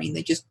deal. I mean,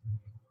 they just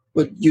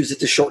would use it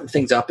to shorten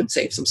things up and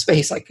save some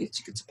space, I guess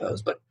you could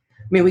suppose. But,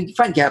 I mean, we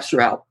find gaps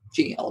throughout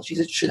genealogies.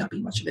 It should not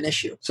be much of an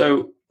issue.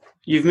 So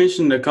you've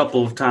mentioned a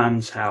couple of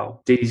times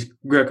how these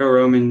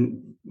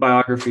Greco-Roman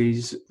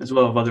biographies, as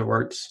well as other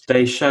works,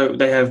 they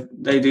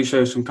do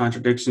show some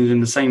contradictions in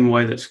the same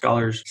way that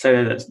scholars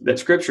say that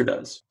Scripture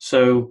does.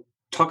 So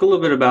talk a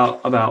little bit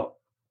about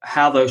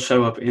how those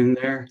show up in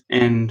there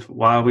and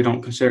why we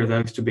don't consider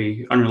those to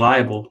be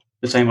unreliable,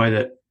 the same way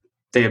that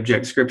they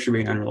object Scripture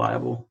being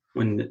unreliable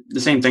when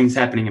the same thing's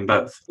happening in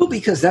both. Well,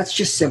 because that's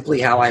just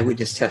simply how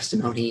eyewitness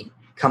testimony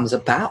comes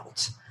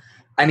about.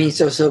 I mean,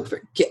 so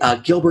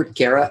Gilbert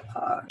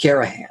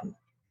Garahan,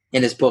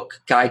 in his book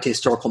Guide to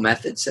Historical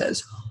Method,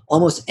 says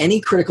almost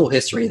any critical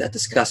history that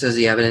discusses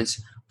the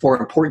evidence for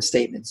important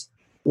statements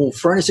will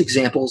furnish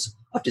examples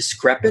of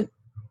discrepant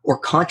or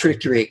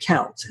contradictory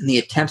accounts and the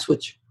attempts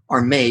which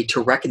are made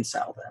to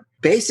reconcile them.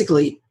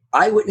 Basically,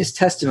 eyewitness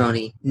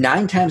testimony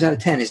 9 times out of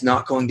 10 is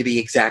not going to be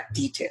exact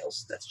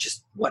details. That's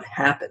just what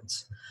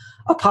happens.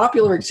 A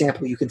popular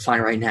example you can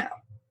find right now.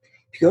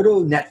 If you go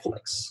to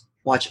Netflix,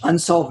 watch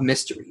Unsolved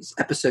Mysteries,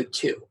 Episode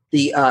 2.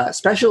 The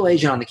special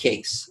agent on the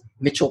case,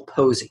 Mitchell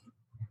Posey,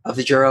 of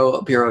the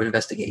Bureau of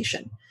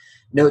Investigation,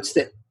 notes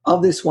that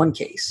of this one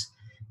case,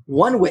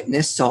 one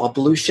witness saw a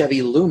blue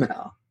Chevy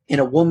Lumina and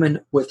a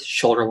woman with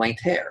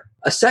shoulder-length hair.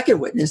 A second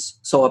witness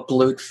saw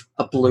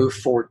a blue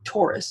Ford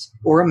Taurus,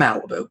 or a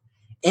Malibu,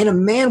 and a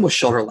man with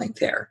shoulder-length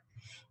hair.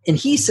 And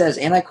he says,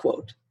 and I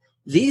quote,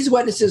 "These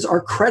witnesses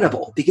are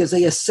credible because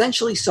they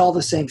essentially saw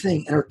the same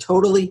thing and are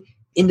totally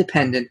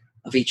independent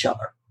of each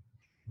other."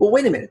 Well,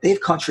 wait a minute. They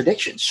have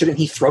contradictions. Shouldn't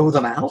he throw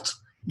them out?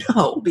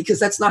 No, because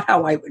that's not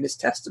how eyewitness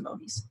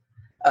testimonies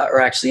are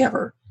actually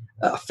ever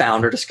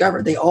found or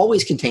discovered. They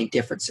always contain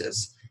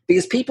differences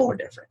because people are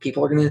different.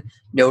 People are going to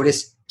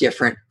notice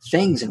different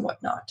things and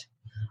whatnot.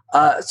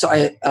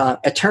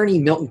 Attorney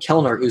Milton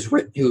Kellner, who's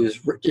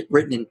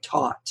written and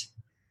taught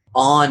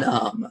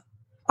on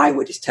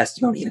eyewitness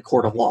testimony in a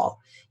court of law,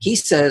 he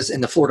says in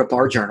the Florida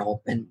Bar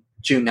Journal in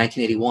June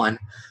 1981,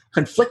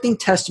 conflicting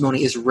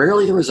testimony is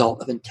rarely the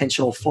result of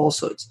intentional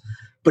falsehoods,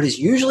 but is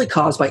usually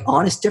caused by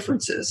honest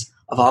differences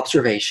of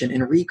observation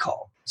and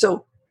recall.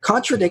 So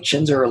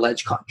contradictions or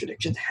alleged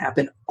contradictions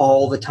happen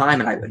all the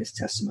time in eyewitness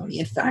testimony.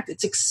 In fact,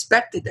 it's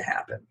expected to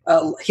happen.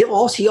 He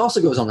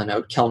also goes on the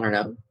note,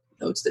 Kellner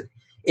notes that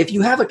if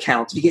you have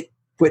accounts, if you get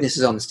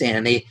witnesses on the stand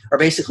and they are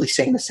basically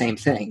saying the same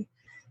thing,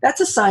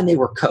 that's a sign they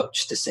were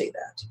coached to say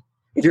that.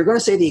 If you're going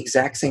to say the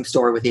exact same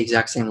story with the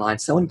exact same line,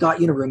 someone got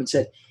you in a room and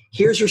said,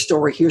 here's your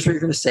story, here's what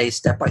you're going to say,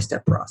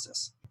 step-by-step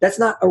process. That's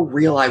not a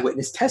real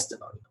eyewitness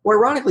testimony. Well,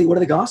 ironically, what do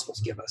the Gospels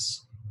give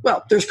us?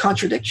 Well, there's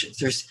contradictions.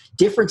 There's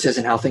differences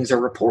in how things are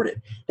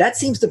reported. That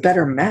seems to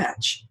better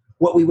match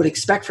what we would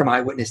expect from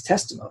eyewitness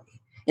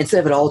testimony, instead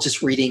of it all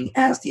just reading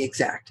as the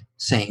exact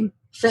same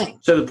thing.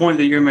 So the point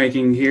that you're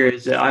making here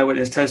is that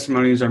eyewitness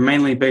testimonies are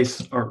mainly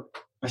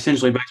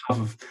essentially based off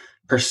of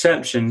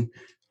perception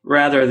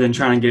rather than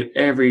trying to get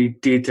every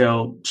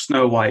detail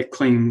snow white,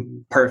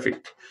 clean,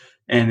 perfect.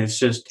 And it's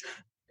just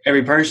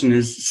every person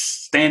is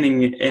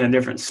standing in a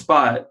different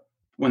spot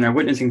when they're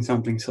witnessing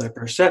something, so their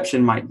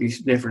perception might be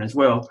different as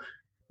well.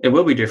 It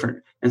will be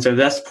different, and so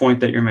that's the point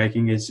that you're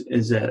making is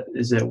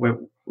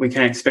that we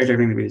can't expect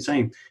everything to be the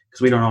same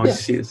because we don't always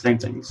see the same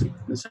things.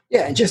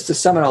 Yeah, and just to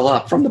sum it all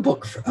up from the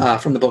book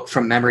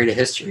From Memory to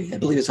History, I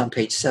believe it's on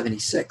page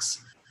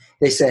 76.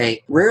 They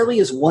say, rarely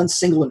is one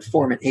single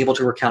informant able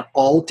to recount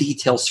all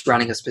details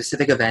surrounding a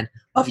specific event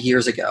of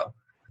years ago.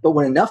 But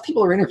when enough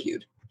people are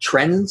interviewed,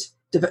 trends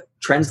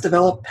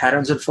develop,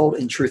 patterns unfold,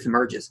 and truth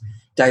emerges.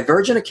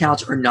 Divergent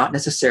accounts are not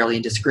necessarily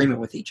in disagreement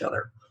with each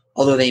other,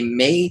 although they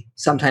may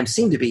sometimes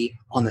seem to be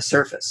on the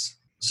surface.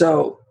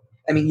 So,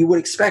 I mean, you would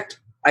expect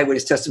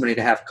eyewitness testimony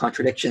to have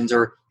contradictions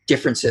or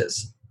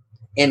differences.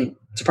 And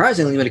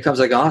surprisingly, when it comes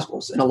to the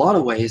Gospels, in a lot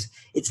of ways,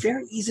 it's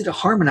very easy to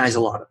harmonize a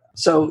lot of them.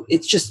 So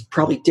it's just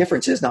probably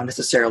differences, not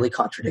necessarily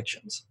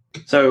contradictions.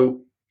 So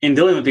in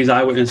dealing with these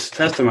eyewitness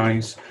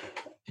testimonies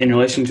in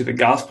relation to the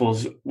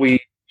Gospels, we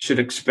should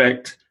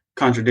expect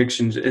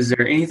contradictions. Is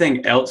there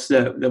anything else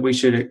that we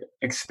should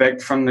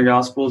expect from the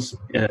Gospels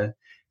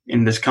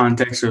in this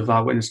context of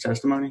eyewitness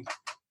testimony?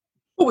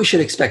 Well, we should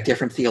expect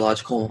different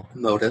theological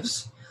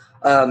motives.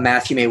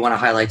 Matthew may want to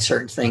highlight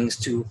certain things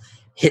to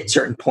hit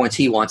certain points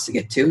he wants to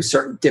get to.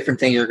 Certain different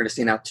things are going to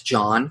stand out to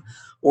John,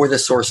 or the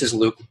sources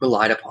Luke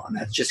relied upon.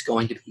 That's just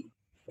going to be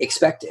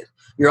expected.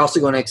 You're also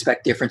going to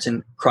expect difference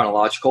in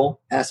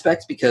chronological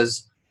aspects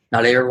because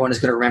not everyone is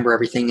going to remember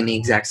everything in the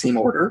exact same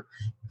order,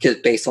 because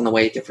based on the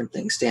way different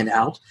things stand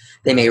out.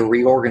 They may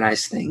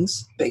reorganize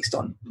things based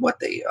on what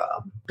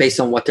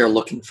they're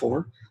looking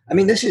for. I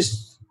mean,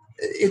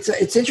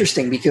 it's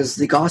interesting because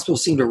the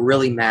Gospels seem to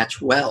really match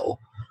well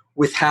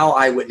with how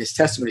eyewitness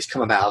testimonies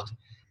come about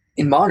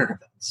in modern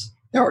events.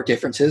 There are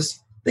differences.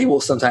 They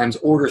will sometimes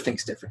order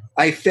things different.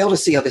 I fail to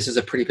see how this is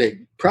a pretty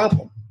big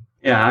problem.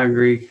 Yeah, I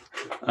agree.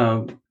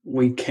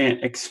 We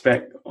can't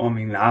expect,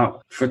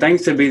 for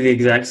things to be the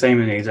exact same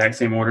in the exact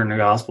same order in the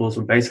Gospels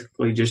would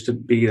basically just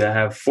to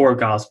have four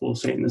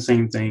Gospels saying the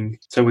same thing.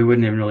 So we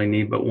wouldn't even really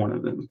need but one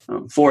of them.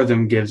 Four of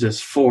them gives us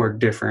four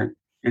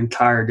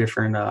entire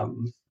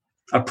different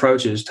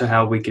approaches to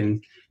how we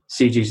can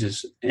see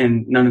Jesus.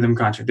 And none of them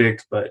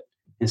contradict, but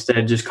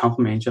instead just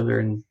complement each other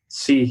and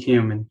see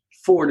him in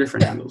four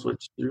different angles,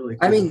 which is really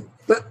cool. I mean,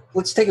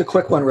 let's take a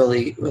quick one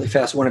really, really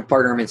fast. One of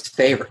Barterman's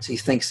favorites. He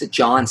thinks that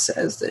John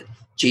says that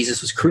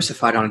Jesus was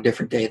crucified on a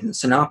different day than the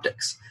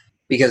synoptics,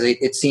 because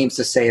it seems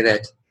to say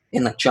that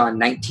in like John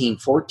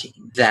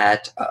 19:14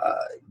 that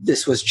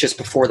this was just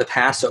before the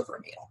Passover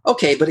meal.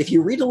 Okay, but if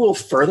you read a little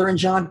further in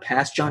John,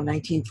 past John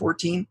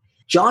 19:14,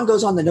 John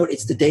goes on to note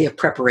it's the day of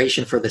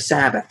preparation for the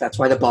Sabbath. That's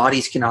why the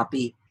bodies cannot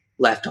be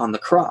left on the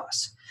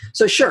cross.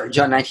 So sure,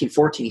 John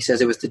 19:14, he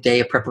says it was the day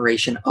of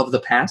preparation of the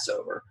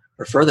Passover,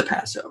 or for the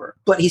Passover.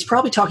 But he's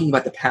probably talking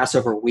about the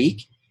Passover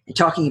week and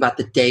talking about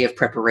the day of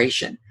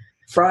preparation.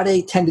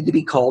 Friday tended to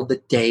be called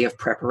the day of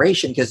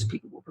preparation because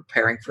people were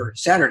preparing for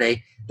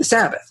Saturday, the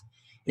Sabbath.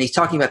 And he's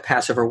talking about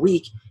Passover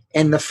week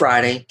and the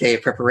Friday day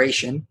of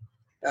preparation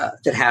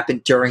that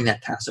happened during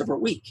that Passover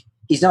week.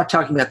 He's not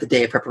talking about the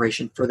day of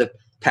preparation for the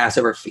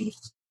Passover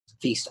feast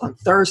on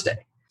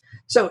Thursday.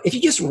 So if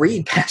you just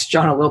read past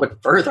John a little bit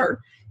further,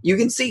 you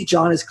can see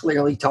John is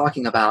clearly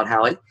talking about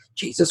how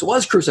Jesus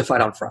was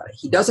crucified on Friday.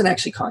 He doesn't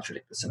actually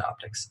contradict the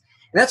synoptics.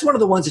 And that's one of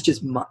the ones that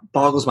just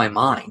boggles my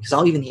mind, because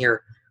I'll even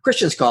hear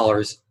Christian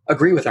scholars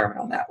agree with Armin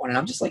on that one. And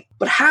I'm just like,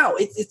 but how?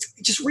 It's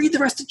just read the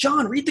rest of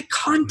John. Read the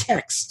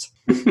context.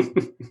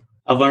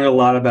 I've learned a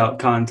lot about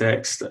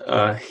context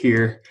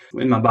here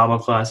in my Bible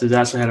classes.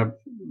 I actually had a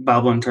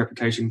Bible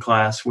interpretation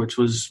class, which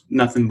was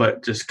nothing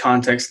but just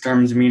context,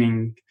 terms,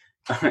 meaning.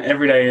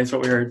 Every day is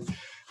what we heard.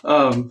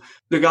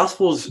 The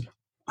Gospels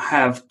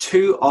have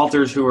two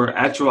authors who are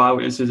actual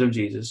eyewitnesses of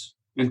Jesus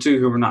and two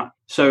who were not.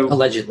 So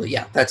allegedly,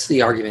 yeah. That's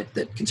the argument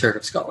that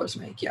conservative scholars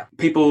make, yeah.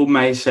 People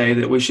may say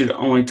that we should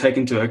only take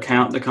into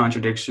account the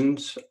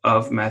contradictions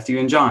of Matthew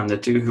and John, the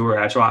two who are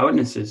actual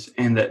eyewitnesses,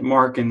 and that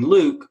Mark and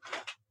Luke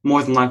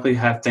more than likely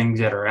have things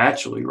that are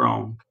actually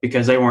wrong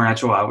because they weren't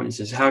actual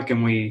eyewitnesses. How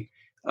can we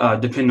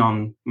depend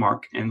on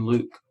Mark and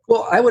Luke?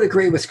 Well, I would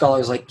agree with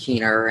scholars like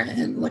Keener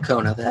and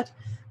Lacona that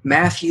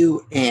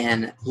Matthew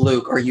and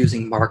Luke are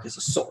using Mark as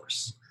a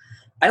source.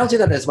 I don't see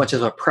that as much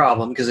as a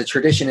problem because the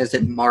tradition is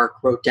that Mark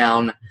wrote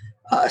down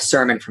a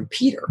sermon from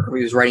Peter, or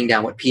he was writing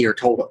down what Peter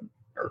told him,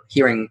 or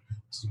hearing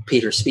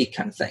Peter speak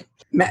kind of thing.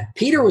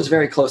 Peter was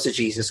very close to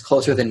Jesus,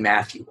 closer than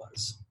Matthew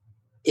was.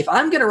 If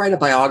I'm going to write a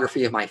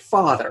biography of my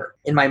father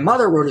and my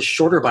mother wrote a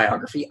shorter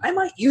biography, I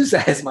might use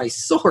that as my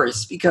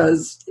source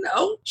because,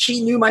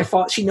 she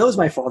knows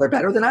my father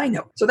better than I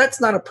know. So that's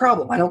not a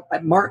problem.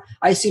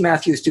 I see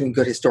Matthew's doing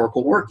good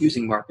historical work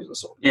using Mark as a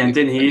source. Yeah, and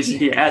then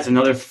he adds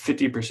another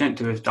 50%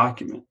 to his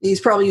document. He's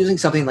probably using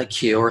something like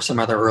Q or some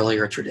other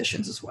earlier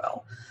traditions as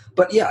well.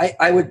 But yeah,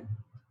 I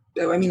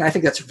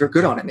think that's very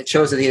good on him. It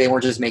shows that they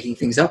weren't just making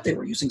things up. They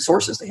were using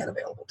sources they had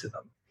available to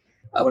them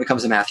when it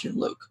comes to Matthew and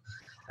Luke.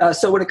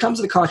 So when it comes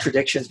to the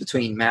contradictions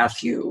between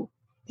Matthew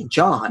and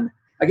John,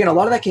 again, a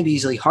lot of that can be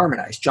easily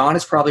harmonized. John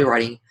is probably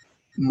writing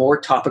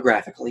more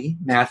topographically.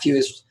 Matthew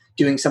is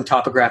doing some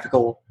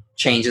topographical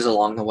changes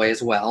along the way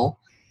as well.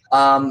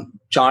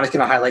 John is going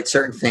to highlight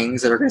certain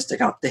things that are going to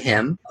stick out to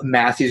him.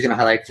 Matthew's going to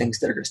highlight things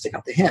that are going to stick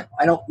out to him.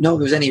 I don't know if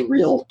there's any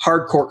real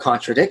hardcore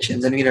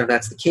contradictions. And even if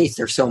that's the case,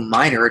 they're so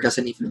minor, it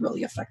doesn't even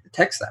really affect the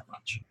text that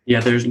much. Yeah,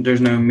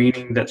 there's no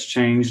meaning that's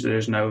changed.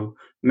 There's no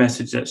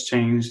message that's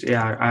changed.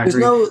 Yeah, I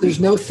agree. There's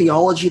no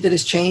theology that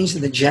has changed,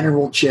 and the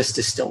general gist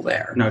is still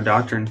there. No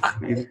doctrine.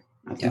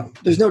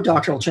 There's no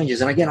doctrinal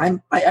changes. And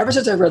again, ever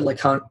since I read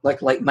like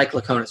Mike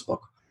Lacona's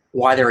book,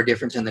 Why There Are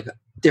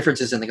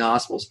Differences in the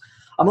Gospels,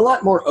 I'm a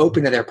lot more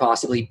open to there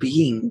possibly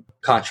being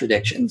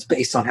contradictions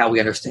based on how we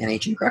understand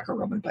ancient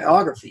Greco-Roman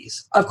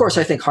biographies. Of course,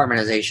 I think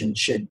harmonization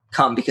should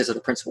come because of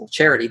the principle of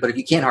charity, but if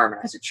you can't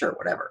harmonize it, sure,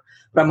 whatever.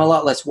 But I'm a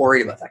lot less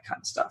worried about that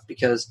kind of stuff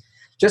because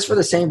just for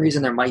the same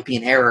reason there might be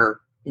an error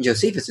in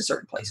Josephus in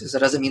certain places, that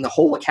doesn't mean the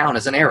whole account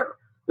is an error.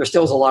 There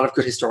still is a lot of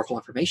good historical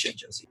information in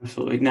Josephus.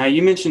 Absolutely. Now,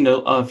 you mentioned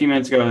a few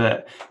minutes ago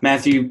that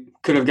Matthew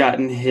could have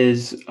gotten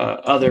his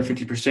other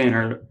 50%,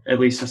 or at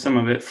least some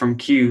of it, from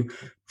Q.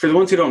 For the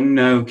ones who don't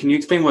know, can you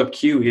explain what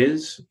Q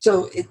is?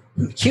 So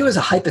Q is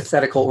a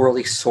hypothetical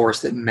early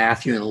source that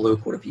Matthew and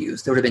Luke would have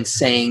used. There would have been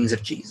sayings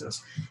of Jesus,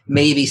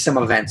 maybe some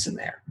events in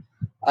there.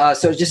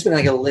 So it's just been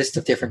like a list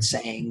of different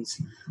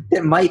sayings.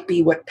 It might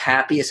be what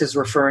Papias is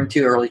referring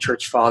to, early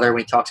church father,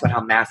 when he talks about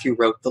how Matthew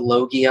wrote the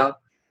Logia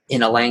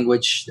in a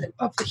language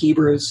of the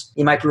Hebrews.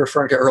 He might be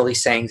referring to early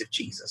sayings of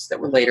Jesus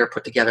that were later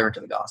put together into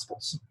the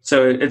Gospels.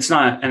 So it's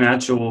not an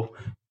actual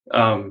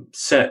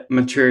set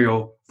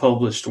material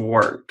published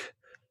work.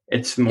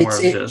 It's more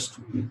of just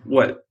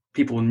what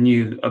people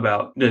knew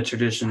about the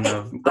tradition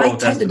of Old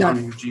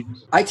Testament of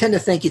Jesus. I tend to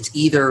think it's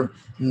either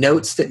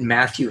notes that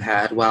Matthew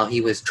had while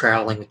he was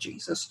traveling with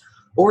Jesus,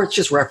 or it's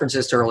just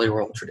references to early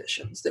oral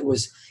traditions. It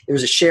was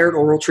a shared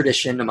oral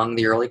tradition among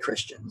the early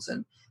Christians,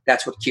 and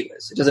that's what Q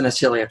is. It doesn't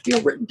necessarily have to be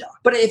a written doc.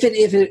 But if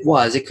it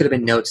was, it could have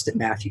been notes that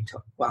Matthew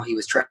took while he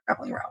was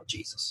traveling around with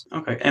Jesus.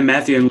 Okay, and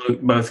Matthew and Luke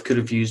both could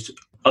have used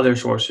other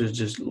sources,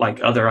 just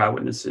like other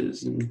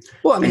eyewitnesses.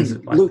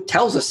 Luke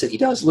tells us that he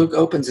does. Luke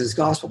opens his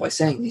gospel by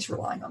saying he's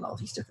relying on all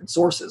these different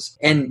sources.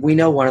 And we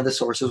know one of the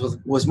sources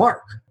was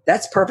Mark.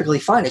 That's perfectly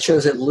fine. It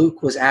shows that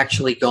Luke was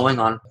actually going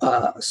on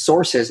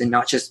sources and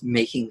not just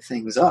making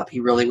things up. He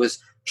really was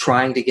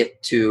trying to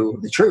get to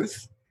the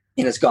truth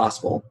in his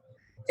gospel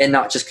and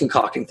not just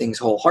concocting things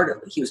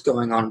wholeheartedly. He was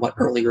going on what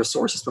earlier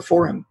sources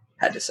before him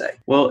had to say.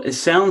 Well, it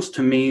sounds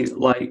to me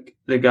like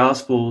the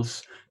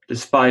Gospels,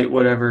 despite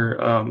whatever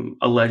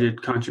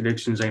alleged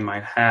contradictions they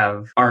might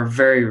have, are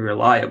very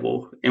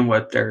reliable in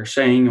what they're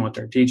saying and what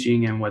they're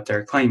teaching and what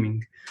they're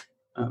claiming.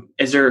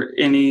 Is there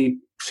any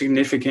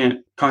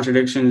significant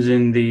contradictions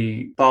in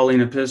the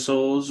Pauline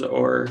epistles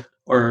or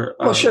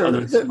sure.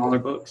 other smaller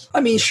books?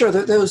 Sure,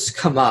 those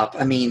come up.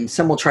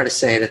 Some will try to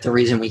say that the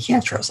reason we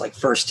can't trust like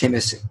 1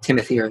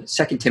 Timothy or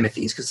 2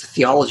 Timothy is because the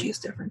theology is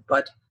different.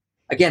 But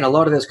again, a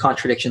lot of those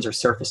contradictions are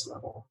surface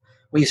level.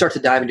 When you start to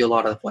dive into a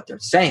lot of what they're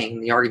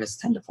saying, the arguments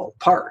tend to fall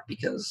apart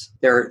because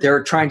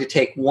they're trying to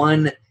take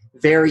one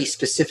very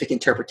specific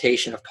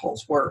interpretation of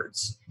Paul's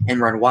words and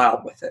run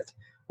wild with it.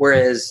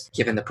 Whereas,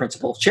 given the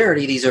principle of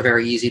charity, these are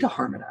very easy to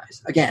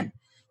harmonize. Again,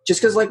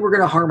 just because we're going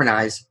to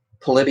harmonize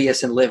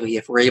Polybius and Livy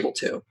if we're able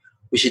to,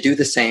 we should do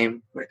the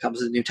same when it comes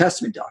to the New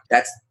Testament doc.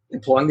 That's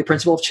employing the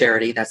principle of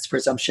charity. That's the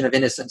presumption of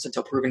innocence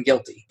until proven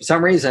guilty. For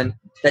some reason,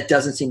 that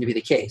doesn't seem to be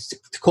the case.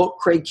 To quote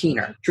Craig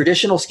Keener,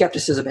 traditional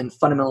skepticism and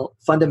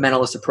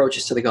fundamentalist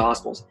approaches to the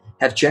Gospels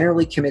have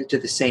generally committed to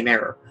the same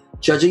error,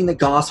 judging the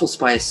Gospels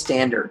by a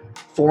standard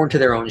foreign to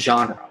their own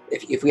genre.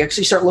 If we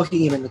actually start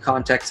looking at them in the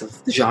context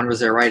of the genres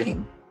they're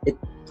writing,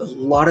 a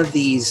lot of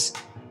these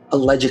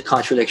alleged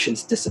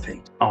contradictions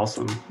dissipate.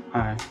 Awesome.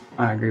 I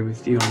agree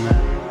with you on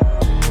that.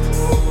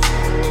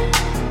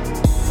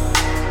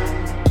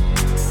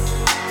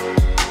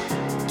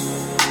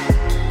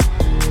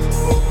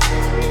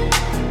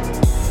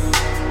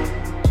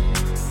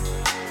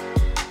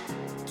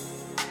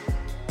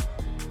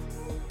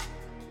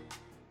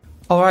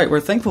 All right, we're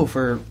thankful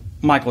for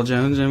Michael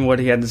Jones and what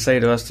he had to say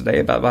to us today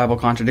about Bible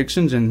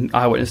contradictions and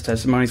eyewitness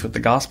testimonies with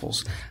the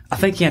Gospels. I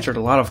think he answered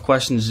a lot of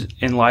questions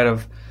in light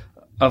of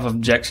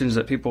objections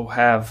that people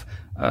have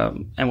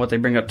and what they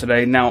bring up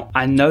today. Now,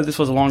 I know this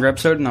was a longer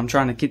episode, and I'm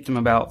trying to keep them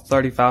about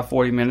 35,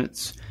 40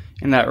 minutes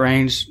in that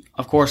range.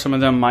 Of course, some of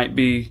them might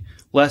be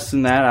less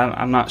than that.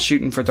 I'm not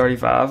shooting for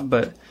 35,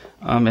 but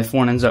if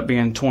one ends up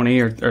being 20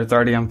 or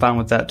 30, I'm fine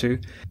with that too.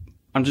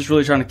 I'm just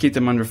really trying to keep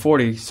them under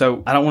 40.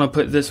 So I don't want to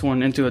put this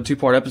one into a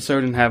 2-part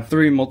episode and have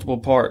 3 multiple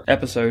part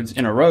episodes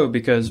in a row,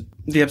 because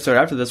the episode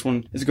after this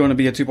one is going to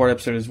be a 2-part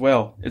episode as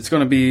well. It's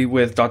going to be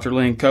with Dr.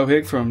 Lynn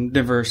Kohig from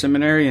Denver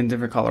Seminary in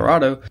Denver,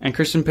 Colorado, and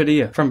Christian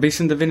Padilla from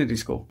Beeson Divinity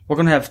School. We're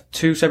going to have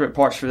 2 separate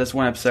parts for this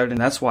one episode, and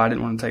that's why I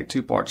didn't want to take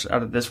 2 parts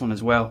out of this one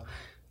as well.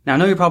 Now, I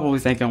know you're probably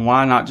thinking,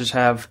 why not just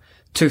have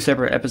two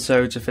separate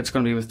episodes if it's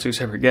going to be with two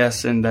separate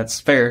guests, and that's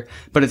fair,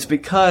 but it's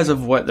because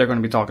of what they're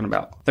going to be talking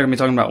about. They're going to be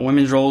talking about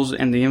women's roles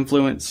and the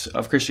influence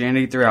of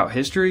Christianity throughout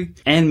history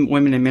and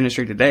women in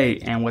ministry today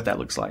and what that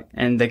looks like.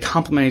 And they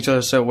complement each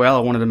other so well,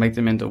 I wanted to make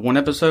them into one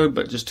episode,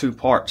 but just two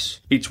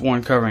parts, each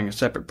one covering a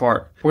separate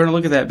part. We're going to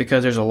look at that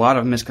because there's a lot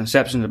of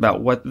misconceptions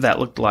about what that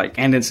looked like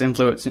and its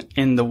influence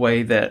in the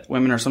way that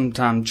women are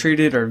sometimes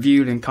treated or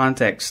viewed in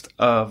context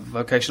of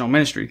vocational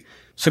ministry.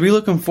 So be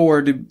looking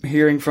forward to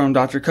hearing from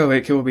Dr.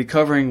 Kovic, who will be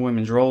covering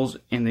women's roles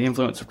and the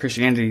influence of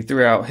Christianity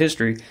throughout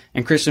history,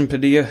 and Kristen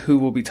Padilla, who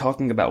will be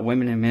talking about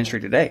women in ministry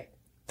today.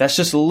 That's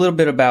just a little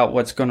bit about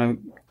what's going to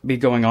be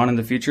going on in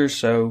the future,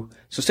 so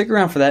stick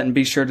around for that and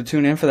be sure to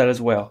tune in for that as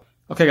well.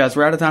 Okay, guys,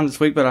 we're out of time this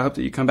week, but I hope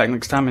that you come back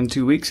next time in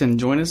 2 weeks and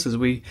join us as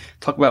we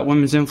talk about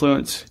women's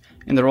influence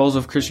in the roles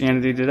of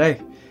Christianity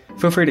today.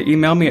 Feel free to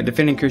email me at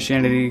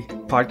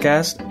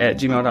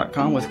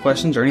defendingchristianitypodcast@gmail.com with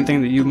questions or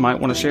anything that you might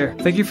want to share.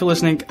 Thank you for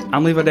listening.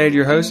 I'm Levi Dade,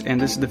 your host,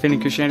 and this is Defending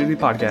Christianity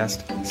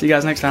Podcast. See you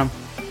guys next time.